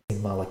sphingosine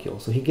molecule.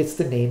 So he gets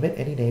to name it,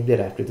 and he named it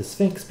after the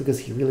Sphinx because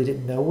he really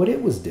didn't know what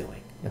it was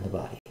doing in the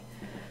body.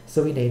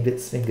 So he named it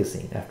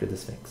sphingosine after the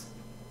Sphinx.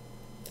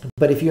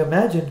 But if you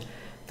imagine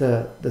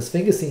the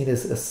sphingosine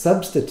is a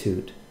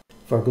substitute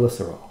for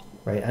glycerol,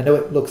 right? I know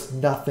it looks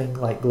nothing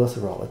like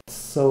glycerol. It's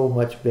so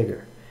much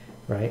bigger,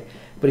 right?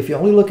 But if you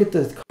only look at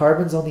the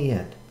carbons on the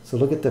end, so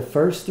look at the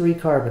first 3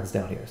 carbons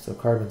down here. So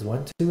carbons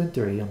 1, 2, and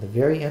 3 on the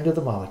very end of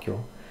the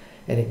molecule,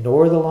 and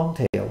ignore the long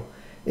tail,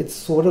 it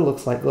sort of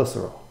looks like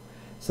glycerol.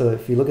 So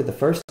if you look at the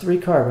first 3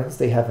 carbons,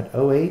 they have an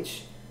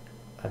OH,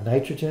 a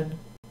nitrogen,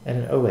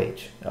 and an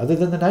OH. Other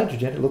than the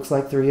nitrogen, it looks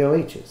like 3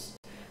 OHs.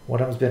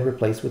 One of them's been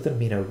replaced with an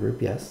amino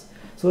group, yes.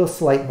 So a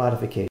slight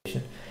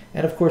modification.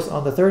 And of course,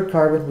 on the 3rd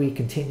carbon, we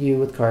continue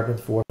with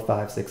carbons 4,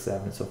 5, 6,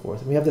 7, and so forth.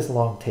 And we have this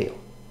long tail.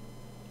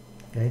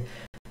 Okay?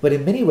 But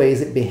in many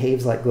ways, it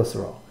behaves like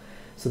glycerol.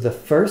 So the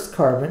first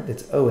carbon,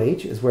 it's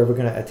OH, is where we're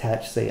going to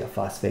attach, say, a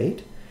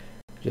phosphate,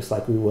 just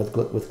like we would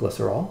with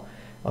glycerol.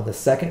 On the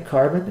second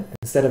carbon,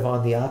 instead of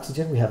on the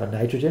oxygen, we have a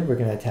nitrogen. We're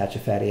going to attach a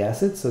fatty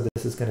acid. So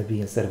this is going to be,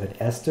 instead of an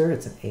ester,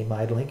 it's an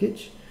amide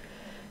linkage.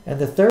 And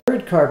the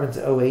third carbon's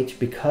OH,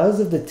 because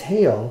of the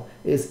tail,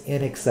 is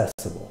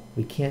inaccessible.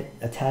 We can't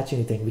attach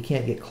anything. We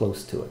can't get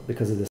close to it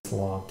because of this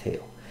long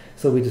tail.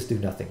 So we just do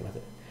nothing with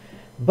it.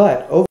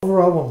 But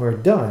overall, when we're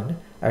done,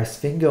 our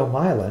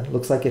sphingomyelin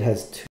looks like it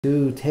has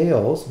two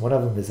tails. One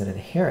of them is an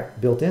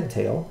inherent built-in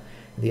tail,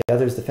 and the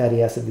other is the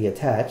fatty acid we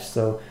attach.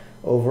 So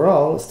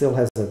overall, it still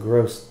has a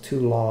gross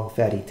too long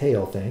fatty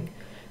tail thing.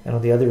 And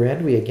on the other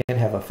end, we again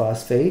have a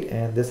phosphate,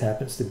 and this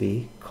happens to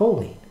be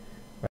choline,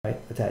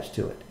 right, attached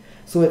to it.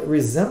 So it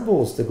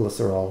resembles the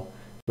glycerol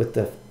with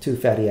the two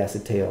fatty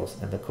acid tails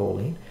and the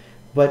choline,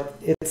 but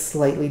it's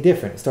slightly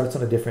different. It starts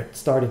on a different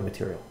starting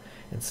material.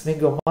 And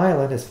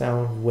sphingomyelin is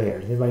found where?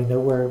 Does anybody know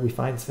where we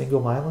find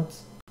sphingomyelins?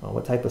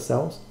 What type of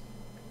cells?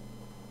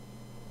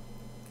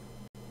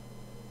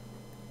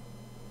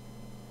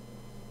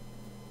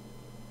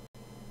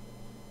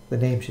 The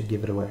name should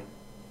give it away.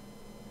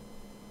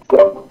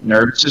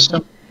 Nervous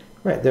system?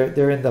 Right,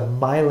 they're in the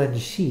myelin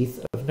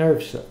sheath of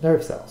nerve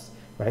cells.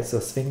 Right, so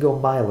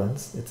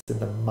sphingomyelins, it's in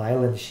the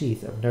myelin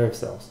sheath of nerve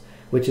cells,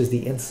 which is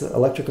the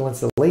electrical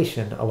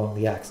insulation along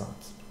the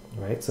axons.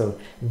 Right, so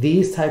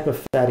these type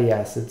of fatty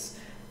acids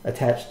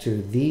attached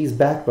to these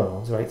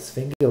backbones, right,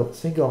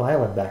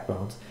 sphingomyelin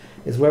backbones,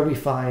 is where we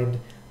find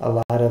a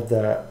lot of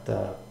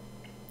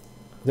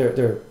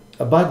they're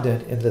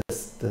abundant in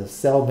the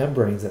cell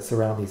membranes that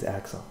surround these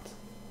axons.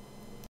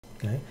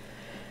 Okay.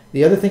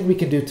 The other thing we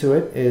can do to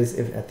it is,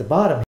 if at the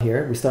bottom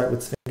here, we start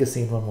with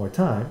sphingosine one more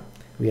time.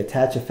 We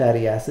attach a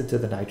fatty acid to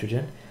the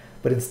nitrogen,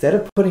 but instead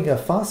of putting a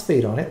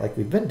phosphate on it like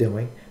we've been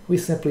doing, we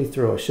simply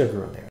throw a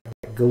sugar in there,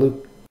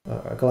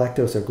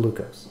 galactose or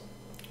glucose,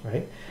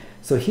 right?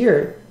 So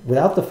here,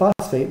 without the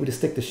phosphate, we just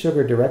stick the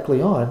sugar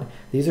directly on.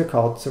 These are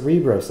called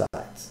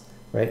cerebrosides,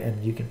 right?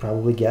 And you can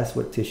probably guess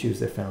what tissues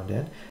they're found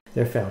in.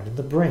 They're found in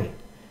the brain,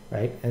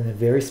 right? And they're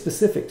very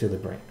specific to the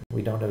brain.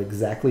 We don't know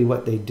exactly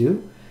what they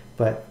do,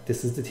 but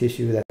this is the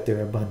tissue that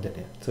they're abundant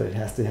in. So it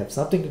has to have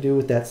something to do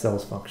with that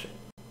cell's function.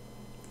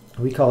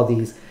 We call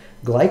these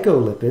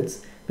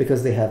glycolipids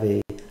because they have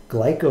a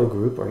glyco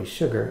group or a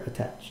sugar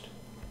attached.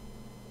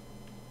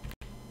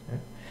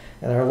 Okay.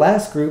 And our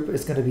last group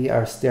is going to be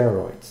our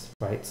steroids,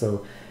 right?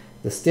 So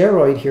the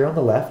steroid here on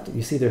the left,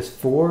 you see there's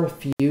 4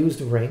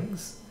 fused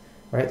rings,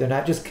 right? They're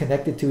not just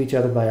connected to each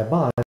other by a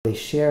bond, they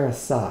share a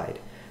side.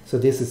 So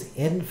this is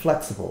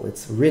inflexible,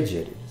 it's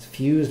rigid. Its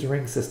fused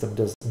ring system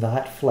does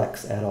not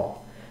flex at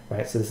all,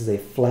 right? So this is a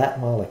flat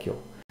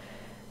molecule,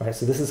 right?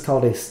 So this is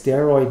called a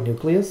steroid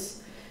nucleus.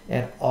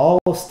 And all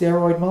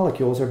steroid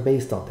molecules are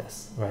based on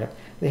this, right?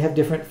 They have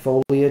different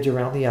foliage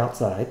around the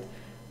outside,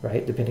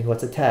 right, depending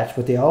what's attached,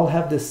 but they all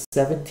have this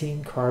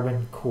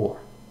 17-carbon core,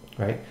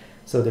 right?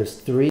 So there's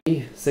 3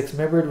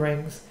 6-membered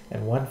rings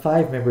and 1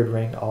 5-membered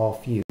ring all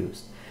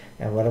fused.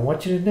 And what I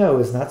want you to know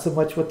is not so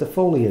much what the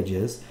foliage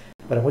is,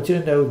 but I want you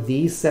to know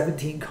these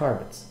 17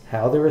 carbons,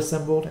 how they're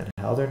assembled and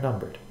how they're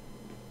numbered.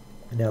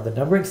 Now, the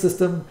numbering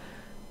system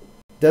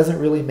doesn't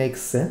really make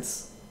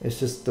sense. It's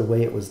just the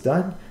way it was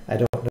done. I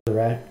don't know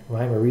the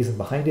rhyme or reason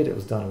behind it. It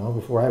was done long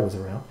before I was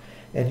around.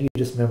 And you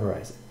just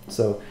memorize it.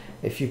 So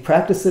if you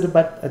practice it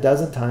about a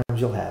dozen times,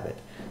 you'll have it.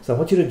 So I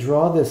want you to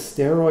draw this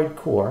steroid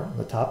core on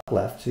the top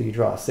left. So you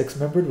draw a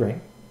 6-membered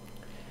ring.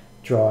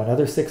 Draw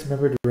another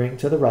 6-membered ring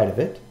to the right of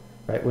it.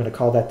 Right? We're going to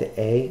call that the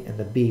A and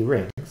the B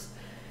rings.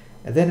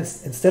 And then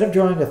instead of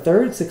drawing a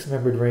third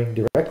 6-membered ring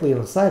directly on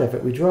the side of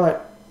it, we draw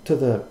it to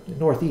the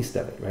northeast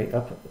of it, right,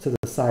 up to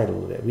the side a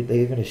little bit.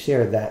 They're going to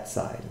share that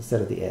side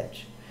instead of the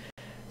edge.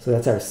 So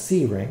that's our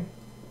C ring.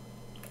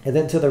 And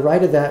then to the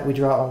right of that, we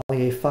draw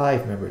only a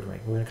 5-membered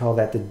ring. We're going to call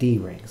that the D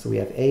ring. So we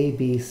have A,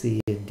 B,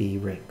 C, and D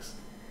rings.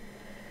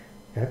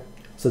 Okay?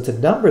 So to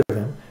number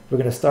them, we're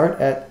going to start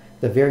at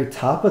the very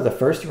top of the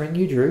first ring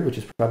you drew, which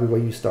is probably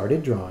where you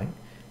started drawing,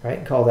 right,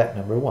 and call that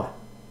number 1.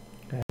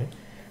 Okay?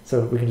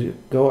 So we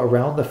can go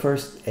around the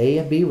first A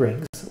and B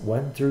rings,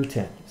 1 through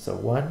 10. So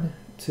 1,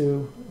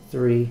 2,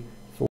 3,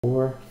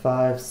 4,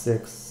 5,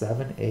 6,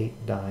 7, 8,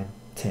 9,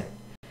 10.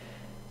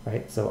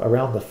 Right? So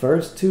around the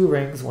first 2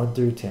 rings, 1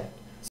 through 10.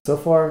 So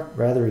far,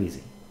 rather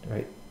easy.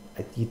 Right?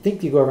 You'd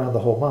think you go around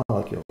the whole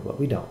molecule, but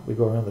we don't. We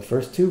go around the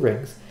first 2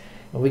 rings.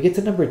 When we get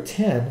to number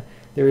 10,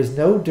 there is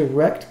no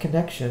direct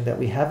connection that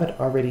we haven't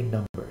already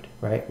numbered.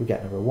 Right? We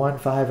got number 1,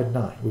 5, and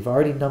 9. We've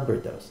already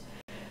numbered those.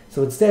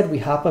 So instead, we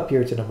hop up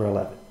here to number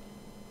 11.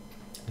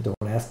 Don't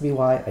ask me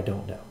why. I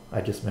don't know.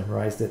 I just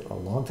memorized it a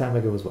long time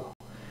ago as well.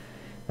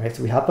 Right,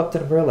 so we hop up to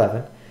number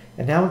 11,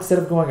 and now instead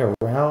of going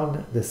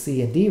around the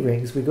C and D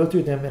rings, we go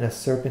through them in a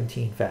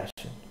serpentine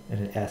fashion, in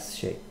an S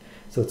shape.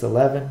 So it's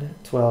 11,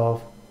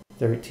 12,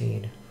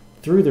 13,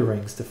 through the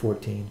rings to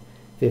 14,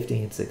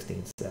 15,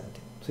 16,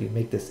 17. So you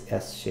make this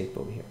S shape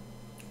over here.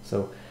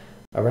 So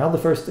around the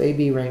first A,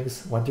 B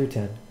rings, 1 through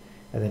 10,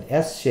 and then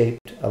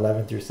S-shaped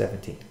 11 through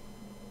 17.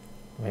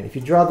 Right? If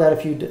you draw that a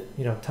few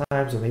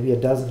times, or maybe a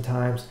dozen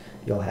times,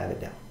 you'll have it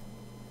down.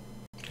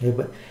 Okay,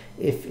 but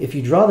if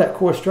you draw that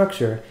core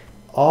structure,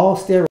 all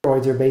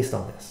steroids are based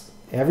on this.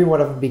 Every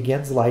one of them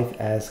begins life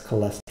as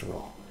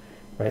cholesterol.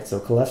 Right? So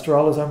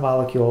cholesterol is our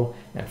molecule,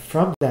 and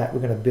from that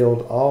we're going to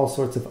build all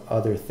sorts of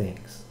other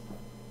things.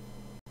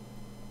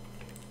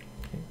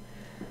 Okay.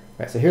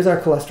 Right, so here's our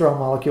cholesterol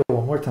molecule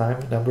one more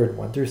time, numbered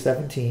 1 through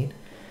 17.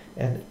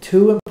 And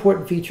two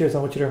important features I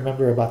want you to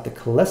remember about the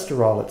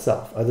cholesterol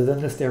itself, other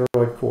than the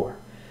steroid core.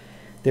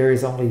 There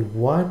is only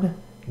one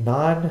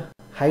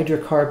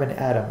non-hydrocarbon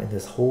atom in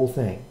this whole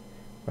thing.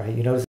 Right?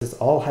 You notice it's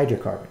all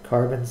hydrocarbon,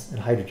 carbons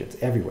and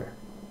hydrogens everywhere.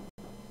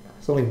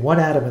 There's only one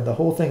atom in the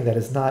whole thing that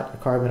is not a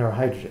carbon or a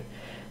hydrogen.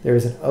 There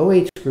is an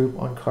OH group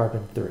on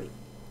carbon 3.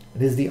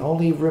 It is the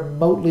only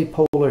remotely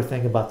polar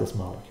thing about this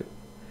molecule.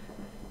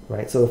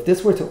 Right? So if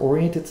this were to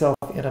orient itself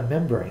in a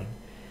membrane,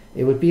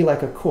 it would be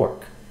like a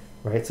cork.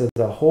 Right? So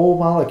the whole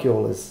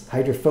molecule is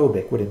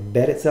hydrophobic, would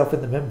embed itself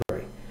in the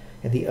membrane,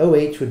 and the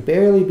OH would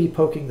barely be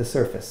poking the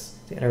surface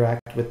to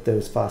interact with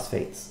those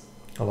phosphates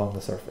along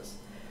the surface.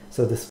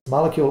 So this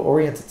molecule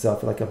orients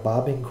itself like a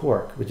bobbing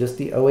cork with just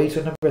the OH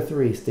of number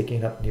 3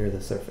 sticking up near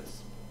the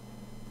surface.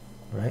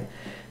 Right?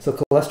 So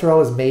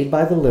cholesterol is made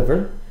by the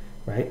liver,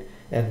 right?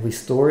 And we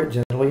store it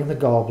generally in the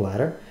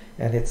gallbladder,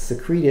 and it's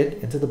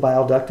secreted into the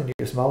bile duct in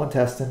your small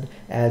intestine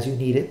as you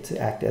need it to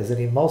act as an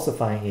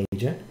emulsifying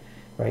agent,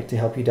 right, to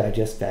help you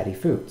digest fatty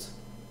foods.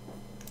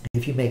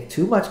 If you make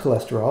too much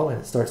cholesterol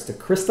and it starts to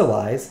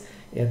crystallize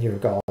in your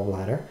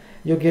gallbladder,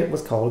 you'll get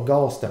what's called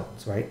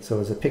gallstones, right? So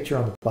there's a picture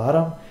on the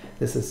bottom.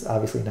 This is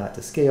obviously not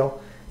to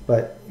scale,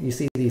 but you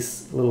see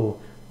these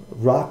little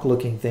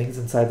rock-looking things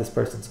inside this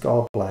person's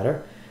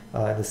gallbladder.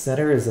 In the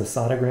center is a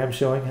sonogram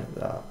showing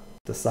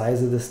the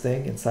size of this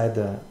thing inside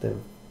the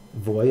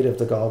void of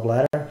the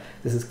gallbladder.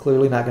 This is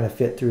clearly not going to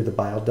fit through the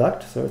bile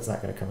duct, so it's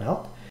not going to come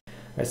out.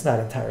 It's not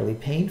entirely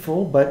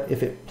painful, but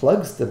if it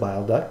plugs the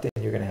bile duct, then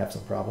you're going to have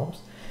some problems.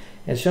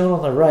 And shown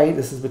on the right,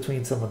 this is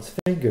between someone's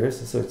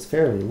fingers, so it's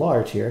fairly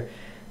large here,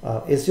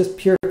 is just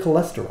pure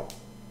cholesterol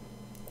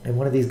in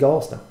one of these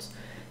gallstones.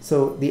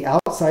 So the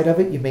outside of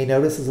it, you may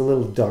notice, is a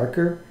little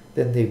darker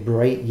than the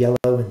bright yellow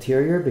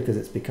interior because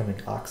it's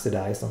becoming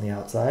oxidized on the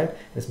outside.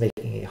 It's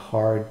making a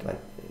hard, like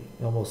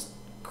almost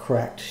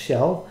cracked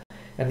shell.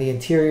 And the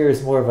interior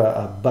is more of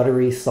a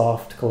buttery,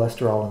 soft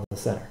cholesterol in the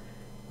center,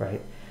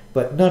 right?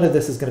 But none of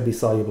this is going to be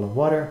soluble in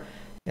water.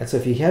 And so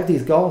if you have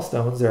these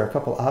gallstones, there are a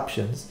couple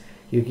options.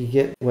 You can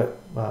get what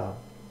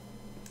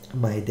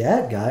my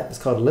dad got. It's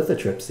called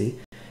lithotripsy.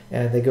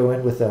 And they go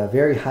in with a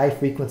very high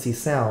frequency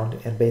sound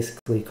and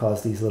basically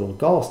cause these little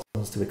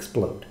gallstones to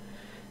explode,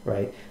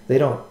 right? They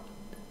don't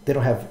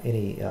have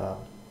any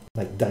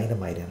like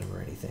dynamite in them or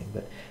anything,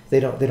 but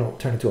they don't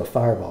turn into a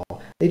fireball.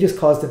 They just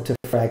cause them to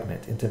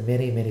fragment into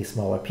many, many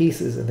smaller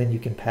pieces, and then you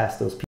can pass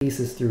those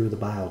pieces through the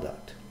bile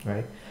duct,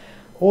 right?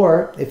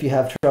 Or if you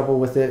have trouble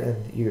with it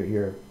and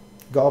your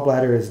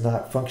gallbladder is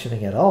not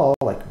functioning at all,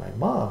 like my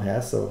mom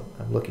has, so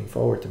I'm looking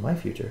forward to my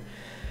future.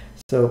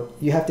 So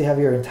you have to have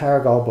your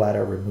entire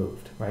gallbladder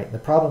removed, right? And the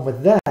problem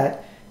with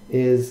that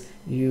is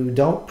you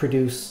don't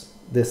produce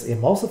this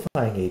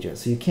emulsifying agent,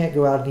 so you can't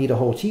go out and eat a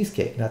whole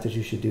cheesecake. Not that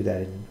you should do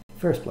that in the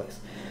first place.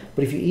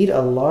 But if you eat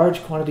a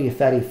large quantity of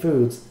fatty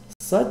foods,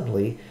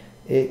 suddenly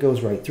it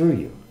goes right through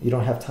you. You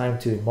don't have time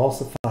to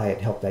emulsify it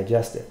and help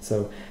digest it.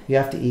 So you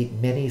have to eat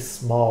many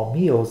small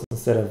meals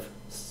instead of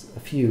a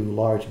few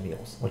large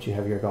meals once you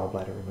have your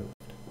gallbladder removed.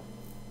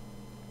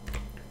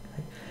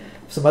 Okay.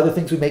 Some other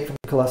things we make from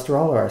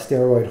cholesterol are our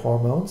steroid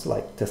hormones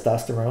like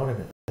testosterone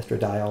and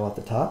estradiol at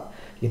the top.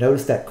 You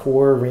notice that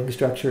core ring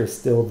structure is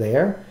still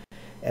there.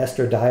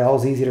 Estradiol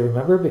is easy to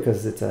remember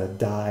because it's a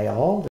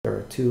diol. There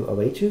are two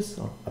OHs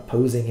on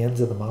opposing ends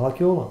of the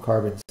molecule on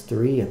carbons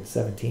 3 and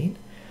 17.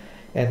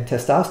 And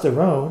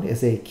testosterone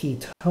is a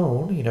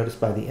ketone, you notice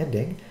by the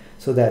ending,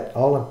 so that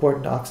all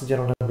important oxygen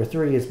on number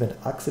 3 has been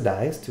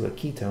oxidized to a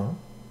ketone.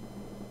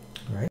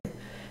 Right?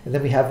 And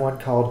then we have one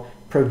called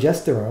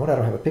progesterone. I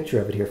don't have a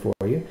picture of it here for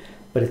you,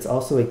 but it's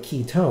also a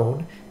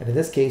ketone. And in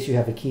this case, you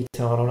have a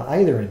ketone on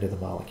either end of the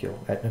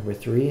molecule at number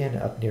 3 and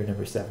up near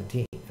number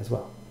 17 as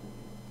well.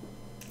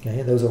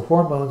 Okay, and those are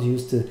hormones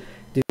used to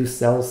do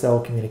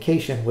cell-cell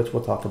communication, which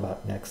we'll talk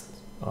about next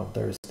on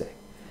Thursday.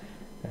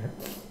 Okay.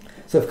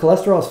 So if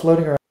cholesterol is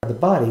floating around the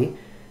body,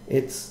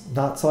 it's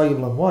not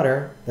soluble in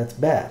water, that's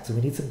bad. So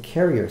we need some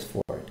carriers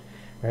for it.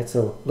 Right?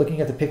 So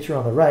looking at the picture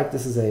on the right,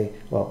 this is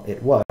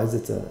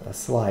it's a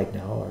slide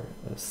now, or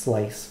a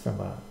slice from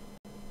a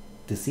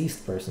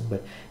deceased person,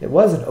 but it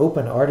was an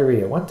open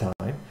artery at one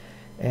time,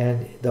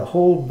 and the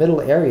whole middle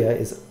area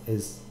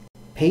is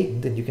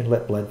patent and you can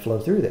let blood flow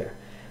through there.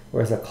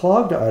 Whereas a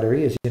clogged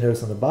artery, as you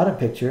notice on the bottom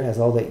picture, has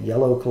all that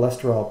yellow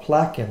cholesterol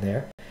plaque in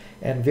there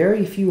and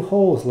very few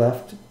holes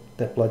left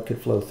that blood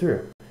could flow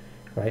through.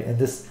 Right? And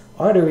this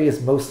artery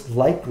is most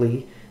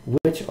likely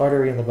which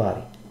artery in the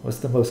body? What's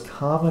the most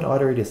common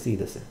artery to see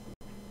this in?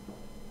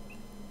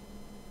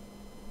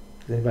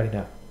 Does anybody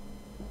know?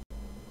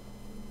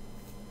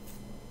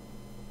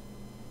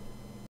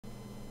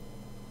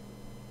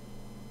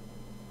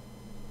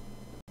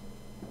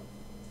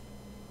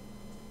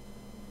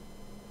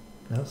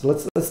 So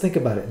let's think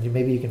about it, and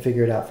maybe you can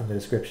figure it out from the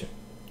description.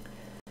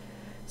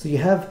 So you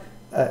have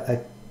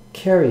a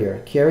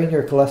carrier carrying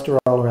your cholesterol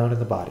around in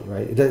the body,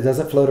 right? It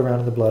doesn't float around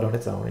in the blood on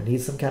its own. It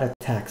needs some kind of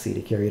taxi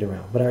to carry it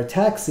around. But our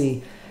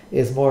taxi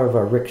is more of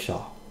a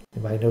rickshaw.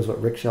 Anybody knows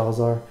what rickshaws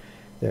are?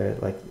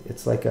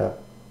 It's like a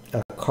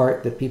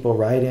cart that people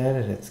ride in,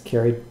 and it's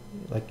carried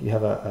like you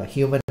have a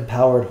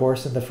human-powered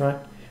horse in the front,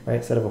 right?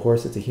 Instead of a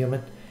horse, it's a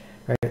human,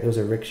 right? Those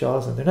are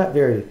rickshaws, and they're not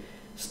very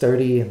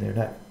sturdy, and they're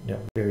not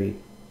very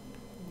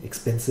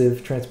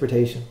expensive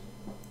transportation.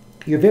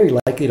 You're very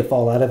likely to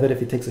fall out of it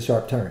if it takes a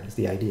sharp turn, is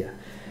the idea.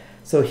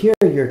 So here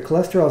your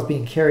cholesterol is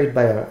being carried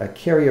by a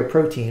carrier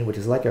protein, which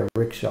is like a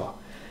rickshaw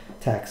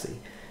taxi.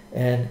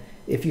 And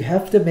if you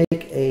have to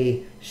make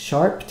a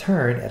sharp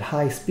turn at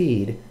high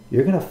speed,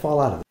 you're going to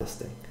fall out of this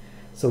thing.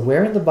 So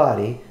where in the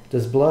body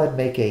does blood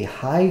make a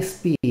high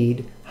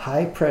speed,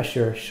 high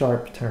pressure,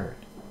 sharp turn?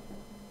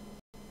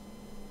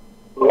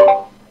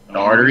 The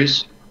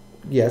arteries?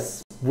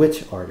 Yes.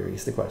 Which artery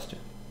is the question?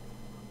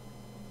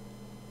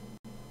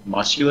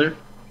 Muscular?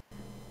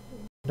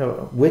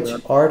 No. Which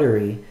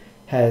artery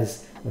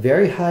has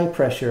very high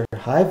pressure,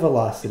 high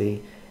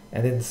velocity,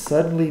 and then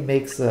suddenly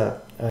makes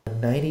a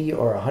 90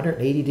 or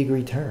 180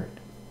 degree turn?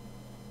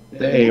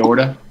 The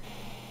aorta?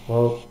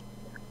 Well,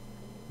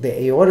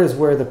 the aorta is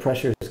where the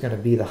pressure is going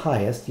to be the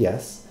highest,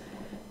 yes.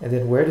 And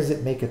then where does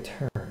it make a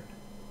turn?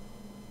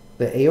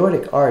 The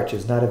aortic arch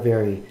is not a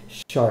very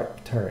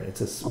sharp turn.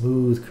 It's a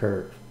smooth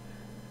curve.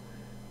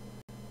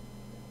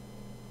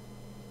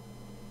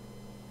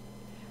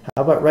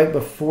 How about right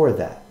before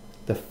that?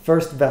 The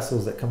first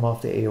vessels that come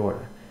off the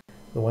aorta,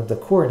 the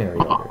coronary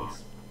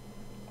arteries.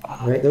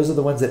 Right? Those are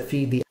the ones that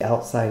feed the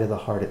outside of the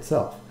heart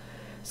itself.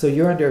 So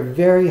you're under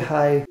very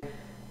high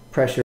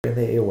pressure in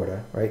the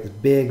aorta, right? This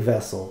big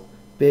vessel,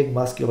 big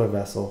muscular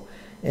vessel.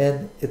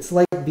 And it's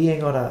like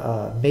being on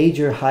a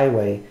major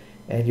highway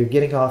and you're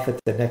getting off at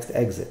the next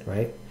exit,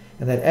 right?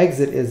 And that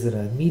exit is an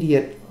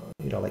immediate,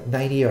 like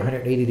 90 or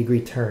 180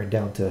 degree turn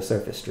down to a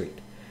surface street,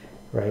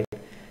 right?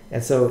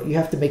 And so you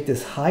have to make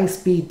this high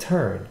speed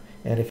turn.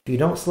 And if you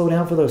don't slow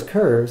down for those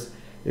curves,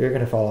 you're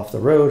going to fall off the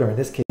road, or in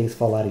this case,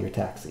 fall out of your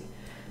taxi.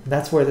 And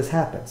that's where this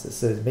happens.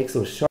 So it makes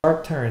those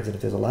sharp turns, and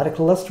if there's a lot of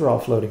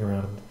cholesterol floating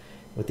around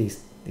with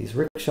these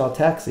rickshaw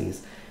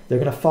taxis, they're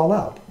going to fall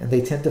out. And they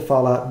tend to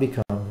fall out and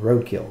become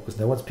roadkill because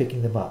no one's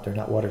picking them up. They're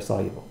not water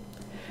soluble.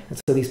 And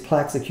so these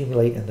plaques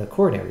accumulate in the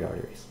coronary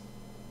arteries.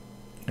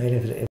 And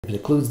if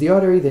it occludes the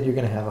artery, then you're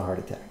going to have a heart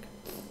attack.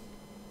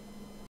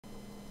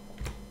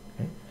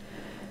 Okay.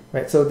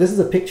 Right, so this is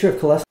a picture of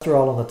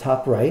cholesterol on the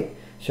top right,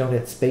 shown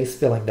in space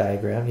filling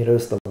diagram. You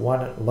notice the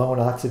one lone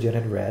oxygen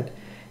in red.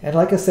 And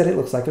like I said, it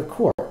looks like a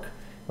cork,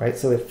 right?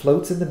 So it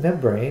floats in the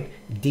membrane,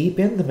 deep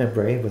in the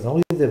membrane, with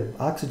only the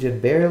oxygen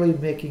barely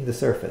making the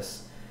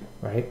surface,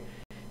 right?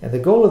 And the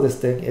goal of this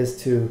thing is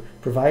to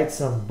provide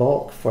some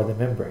bulk for the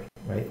membrane,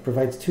 right? It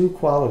provides two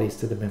qualities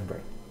to the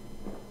membrane.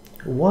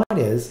 One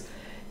is,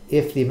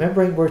 if the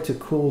membrane were to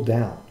cool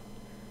down,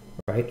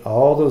 right,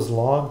 all those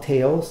long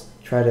tails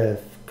try to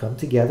come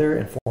together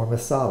and form a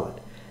solid.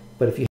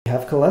 But if you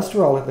have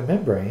cholesterol in the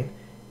membrane,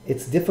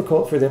 it's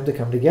difficult for them to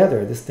come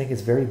together. This thing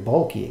is very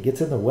bulky. It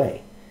gets in the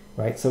way,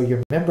 right? So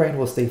your membrane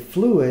will stay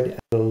fluid at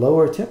a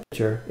lower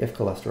temperature if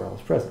cholesterol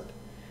is present.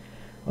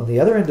 On the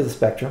other end of the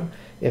spectrum,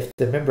 if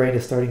the membrane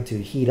is starting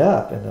to heat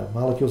up and the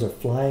molecules are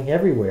flying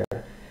everywhere,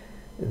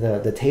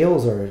 the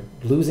tails are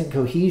losing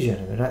cohesion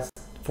and they're not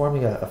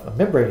forming a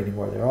membrane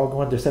anymore. They're all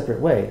going their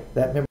separate way.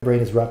 That membrane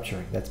is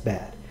rupturing. That's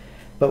bad.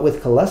 But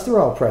with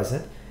cholesterol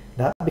present,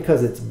 not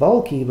because it's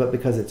bulky, but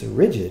because it's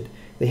rigid,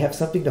 they have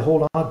something to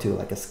hold on to,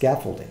 like a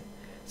scaffolding.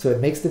 So it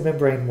makes the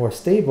membrane more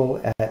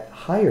stable at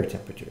higher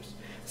temperatures.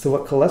 So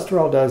what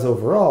cholesterol does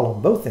overall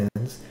on both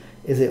ends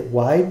is it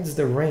widens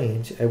the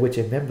range at which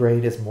a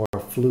membrane is more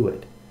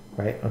fluid,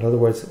 right? In other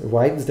words, it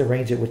widens the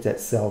range at which that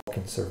cell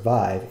can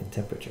survive in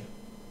temperature.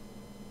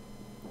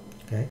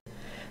 Okay?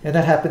 And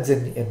that happens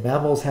in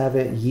mammals have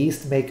it.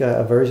 Yeast make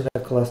a version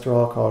of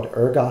cholesterol called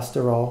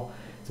ergosterol.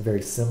 It's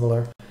very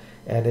similar.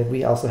 And then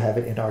we also have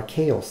it in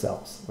archaeal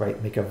cells,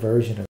 right? Make a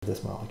version of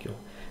this molecule.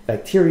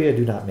 Bacteria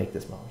do not make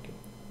this molecule.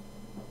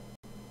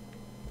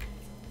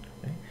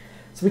 Okay.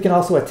 So we can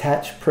also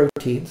attach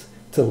proteins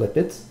to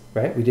lipids,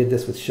 right? We did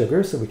this with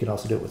sugar, so we can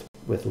also do it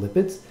with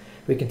lipids.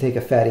 We can take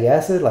a fatty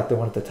acid, like the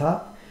one at the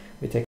top.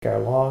 We take our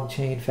long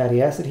chain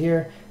fatty acid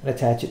here and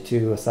attach it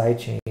to a side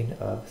chain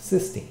of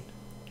cysteine,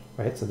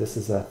 right? So this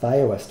is a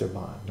thioester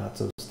bond, not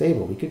so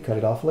stable. We could cut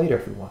it off later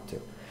if we want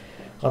to.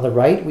 On the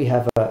right, we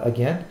have,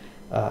 again,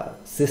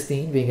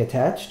 cysteine being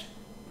attached.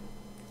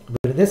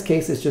 But in this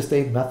case, it's just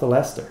a methyl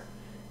ester,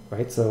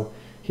 right? So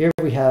here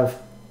we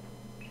have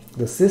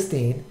the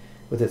cysteine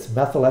with its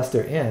methyl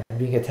ester end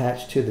being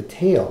attached to the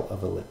tail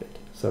of a lipid.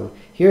 So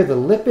here the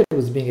lipid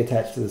was being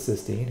attached to the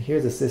cysteine. Here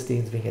the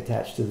cysteine is being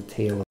attached to the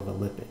tail of a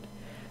lipid.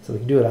 So we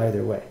can do it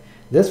either way.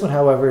 This one,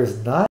 however,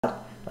 is not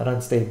an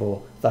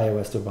unstable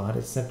thioester bond.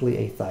 It's simply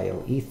a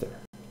thioether.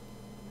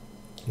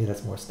 Yeah,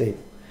 that's more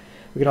stable.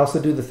 We can also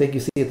do the thing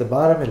you see at the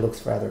bottom. It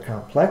looks rather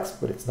complex,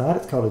 but it's not.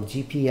 It's called a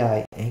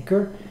GPI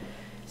anchor.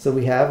 So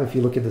we have, if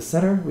you look in the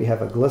center, we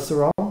have a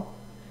glycerol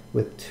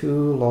with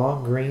two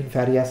long green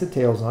fatty acid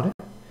tails on it.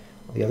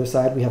 On the other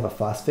side, we have a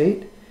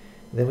phosphate.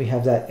 And then we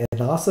have that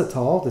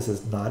inositol. This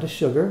is not a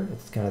sugar.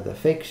 It's kind of the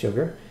fake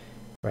sugar,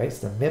 right? It's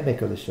the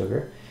mimic of the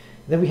sugar.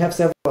 And then we have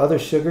several other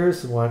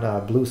sugars.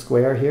 One blue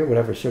square here,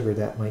 whatever sugar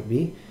that might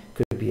be.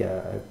 Could be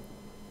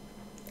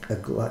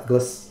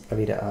glucose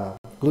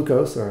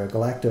or a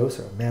galactose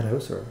or a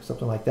mannose or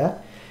something like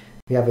that.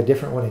 We have a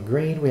different one in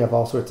green. We have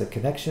all sorts of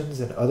connections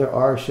and other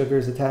R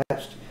sugars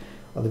attached.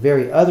 On the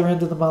very other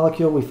end of the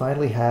molecule, we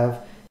finally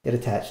have it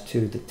attached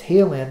to the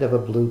tail end of a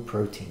blue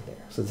protein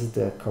there. So this is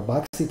the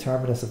carboxy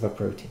terminus of a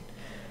protein.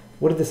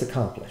 What did this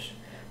accomplish?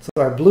 So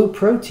our blue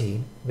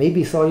protein may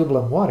be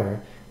soluble in water,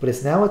 but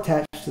it's now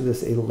attached to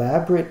this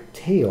elaborate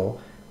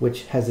tail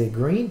which has a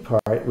green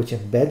part which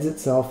embeds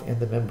itself in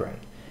the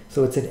membrane.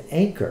 So it's an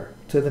anchor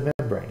to the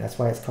membrane. That's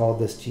why it's called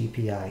this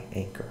GPI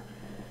anchor.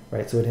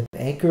 Right? So it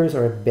anchors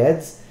or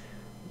embeds,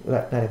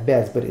 not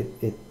embeds, but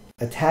it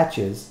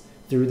attaches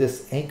through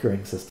this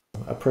anchoring system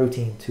a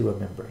protein to a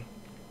membrane.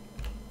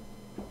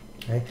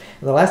 Okay?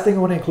 And the last thing I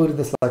want to include in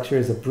this lecture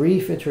is a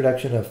brief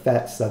introduction of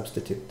fat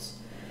substitutes.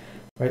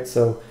 Right?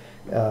 So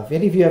if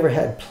any of you ever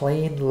had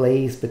plain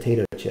Lay's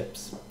potato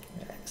chips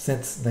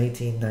since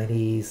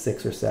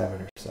 1996 or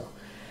 7 or so,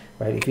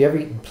 right? If you ever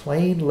eaten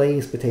plain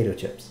Lay's potato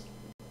chips,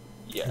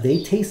 Yes.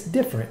 they taste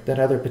different than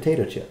other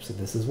potato chips, and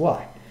this is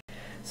why.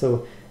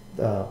 So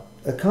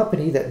a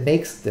company that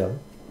makes them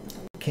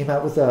came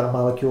out with a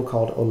molecule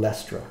called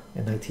Olestra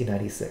in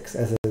 1996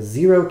 as a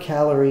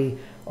 0-calorie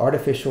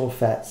artificial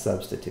fat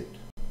substitute.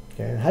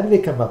 Okay, and how did they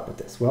come up with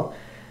this? Well,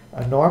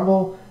 a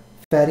normal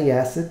fatty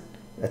acid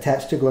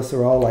attached to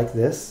glycerol like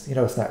this,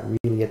 it's not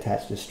really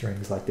attached to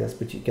strings like this,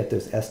 but you get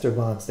those ester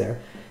bonds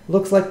there,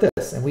 looks like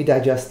this, and we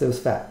digest those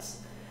fats.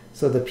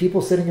 So the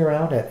people sitting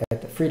around at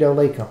the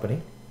Frito-Lay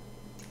company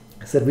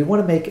said, we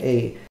want to make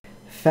a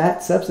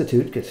fat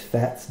substitute because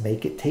fats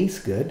make it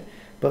taste good,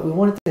 but we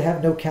want it to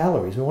have no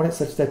calories. We want it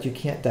such that you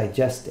can't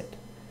digest it,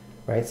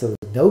 right? So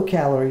no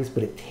calories,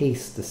 but it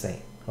tastes the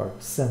same or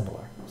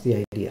similar. That's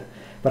the idea.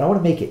 But I want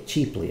to make it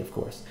cheaply, of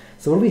course.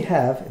 So what do we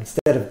have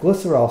instead of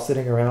glycerol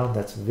sitting around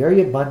that's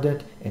very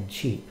abundant and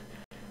cheap?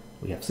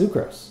 We have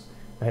sucrose,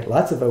 right?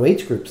 Lots of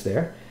OH groups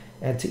there,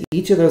 and to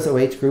each of those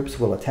OH groups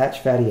will attach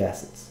fatty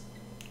acids,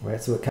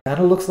 right? So it kind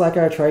of looks like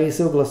our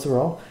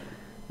triacylglycerol.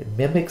 It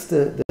mimics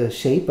the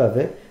shape of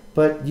it,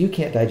 but you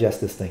can't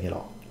digest this thing at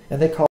all.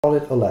 And they called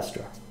it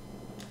Olestra.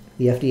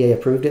 The FDA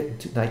approved it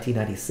in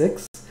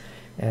 1996,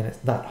 and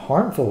it's not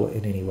harmful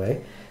in any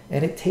way,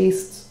 and it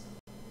tastes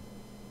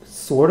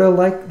sort of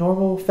like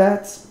normal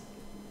fats.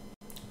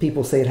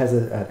 People say it has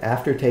an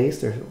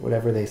aftertaste or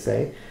whatever they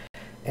say.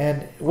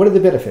 And what are the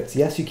benefits?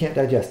 Yes, you can't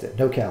digest it.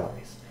 No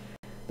calories.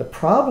 The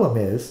problem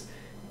is,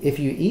 if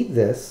you eat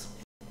this,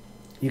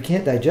 you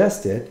can't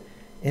digest it,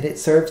 and it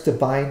serves to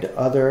bind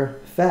other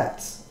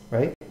fats,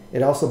 right?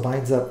 It also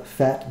binds up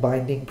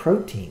fat-binding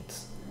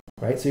proteins,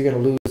 right? So you're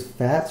going to lose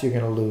fats, you're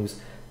going to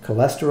lose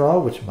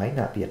cholesterol, which might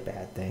not be a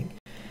bad thing,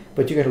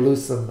 but you're going to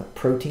lose some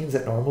proteins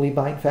that normally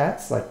bind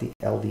fats, like the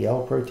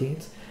LDL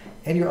proteins,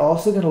 and you're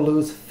also going to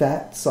lose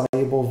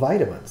fat-soluble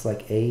vitamins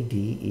like A,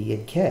 D, E,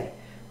 and K,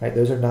 right?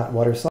 Those are not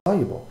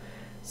water-soluble.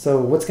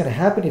 So what's going to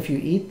happen if you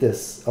eat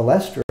this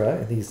Olestra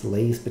and these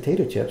Lay's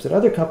potato chips, and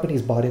other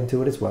companies bought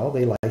into it as well,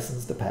 they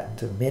licensed the patent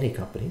to many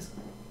companies,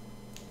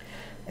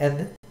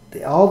 and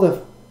all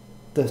the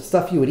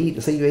stuff you would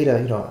eat, say you ate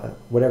a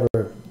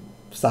whatever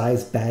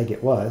size bag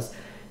it was,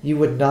 you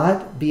would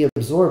not be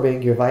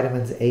absorbing your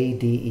vitamins A,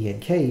 D, E,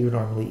 and K you're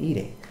normally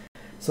eating.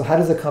 So how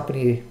does a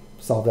company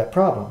solve that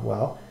problem?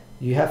 Well,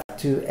 you have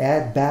to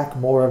add back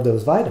more of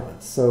those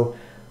vitamins. So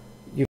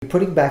you're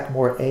putting back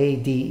more A,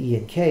 D, E,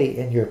 and K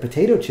in your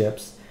potato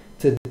chips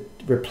to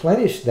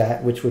replenish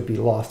that which would be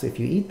lost if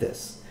you eat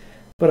this.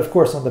 But of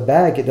course, on the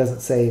bag, it doesn't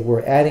say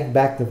we're adding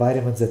back the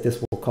vitamins that this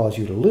will cause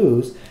you to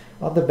lose.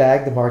 On the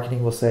bag, the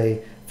marketing will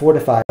say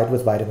fortified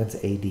with vitamins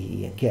A, D,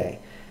 E, and K.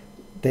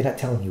 They're not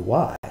telling you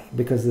why,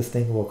 because this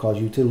thing will cause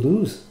you to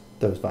lose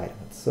those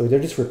vitamins. So they're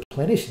just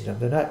replenishing them.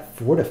 They're not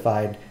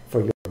fortified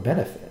for your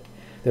benefit.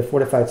 They're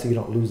fortified so you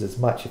don't lose as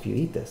much if you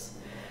eat this.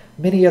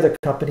 Many other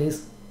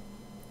companies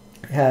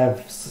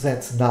have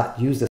since not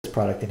used this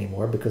product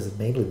anymore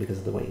mainly because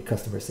of the way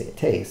customers say it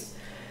tastes.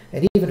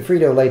 And even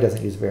Frito-Lay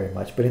doesn't use very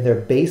much, but in their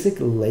basic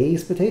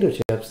Lay's potato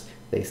chips,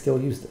 they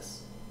still use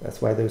this.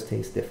 That's why those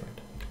taste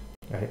different.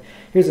 Right?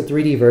 Here's a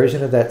 3D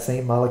version of that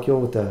same molecule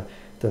with the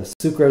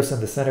sucrose in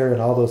the center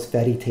and all those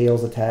fatty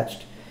tails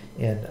attached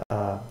in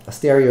a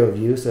stereo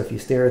view. So if you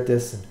stare at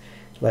this and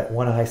let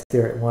one eye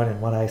stare at one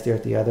and one eye stare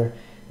at the other,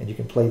 and you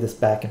can play this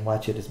back and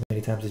watch it as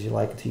many times as you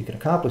like until you can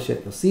accomplish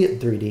it, you'll see it in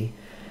 3D.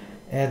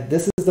 And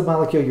this is the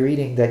molecule you're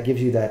eating that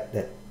gives you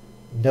that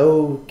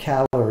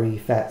no-calorie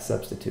fat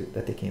substitute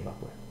that they came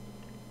up with.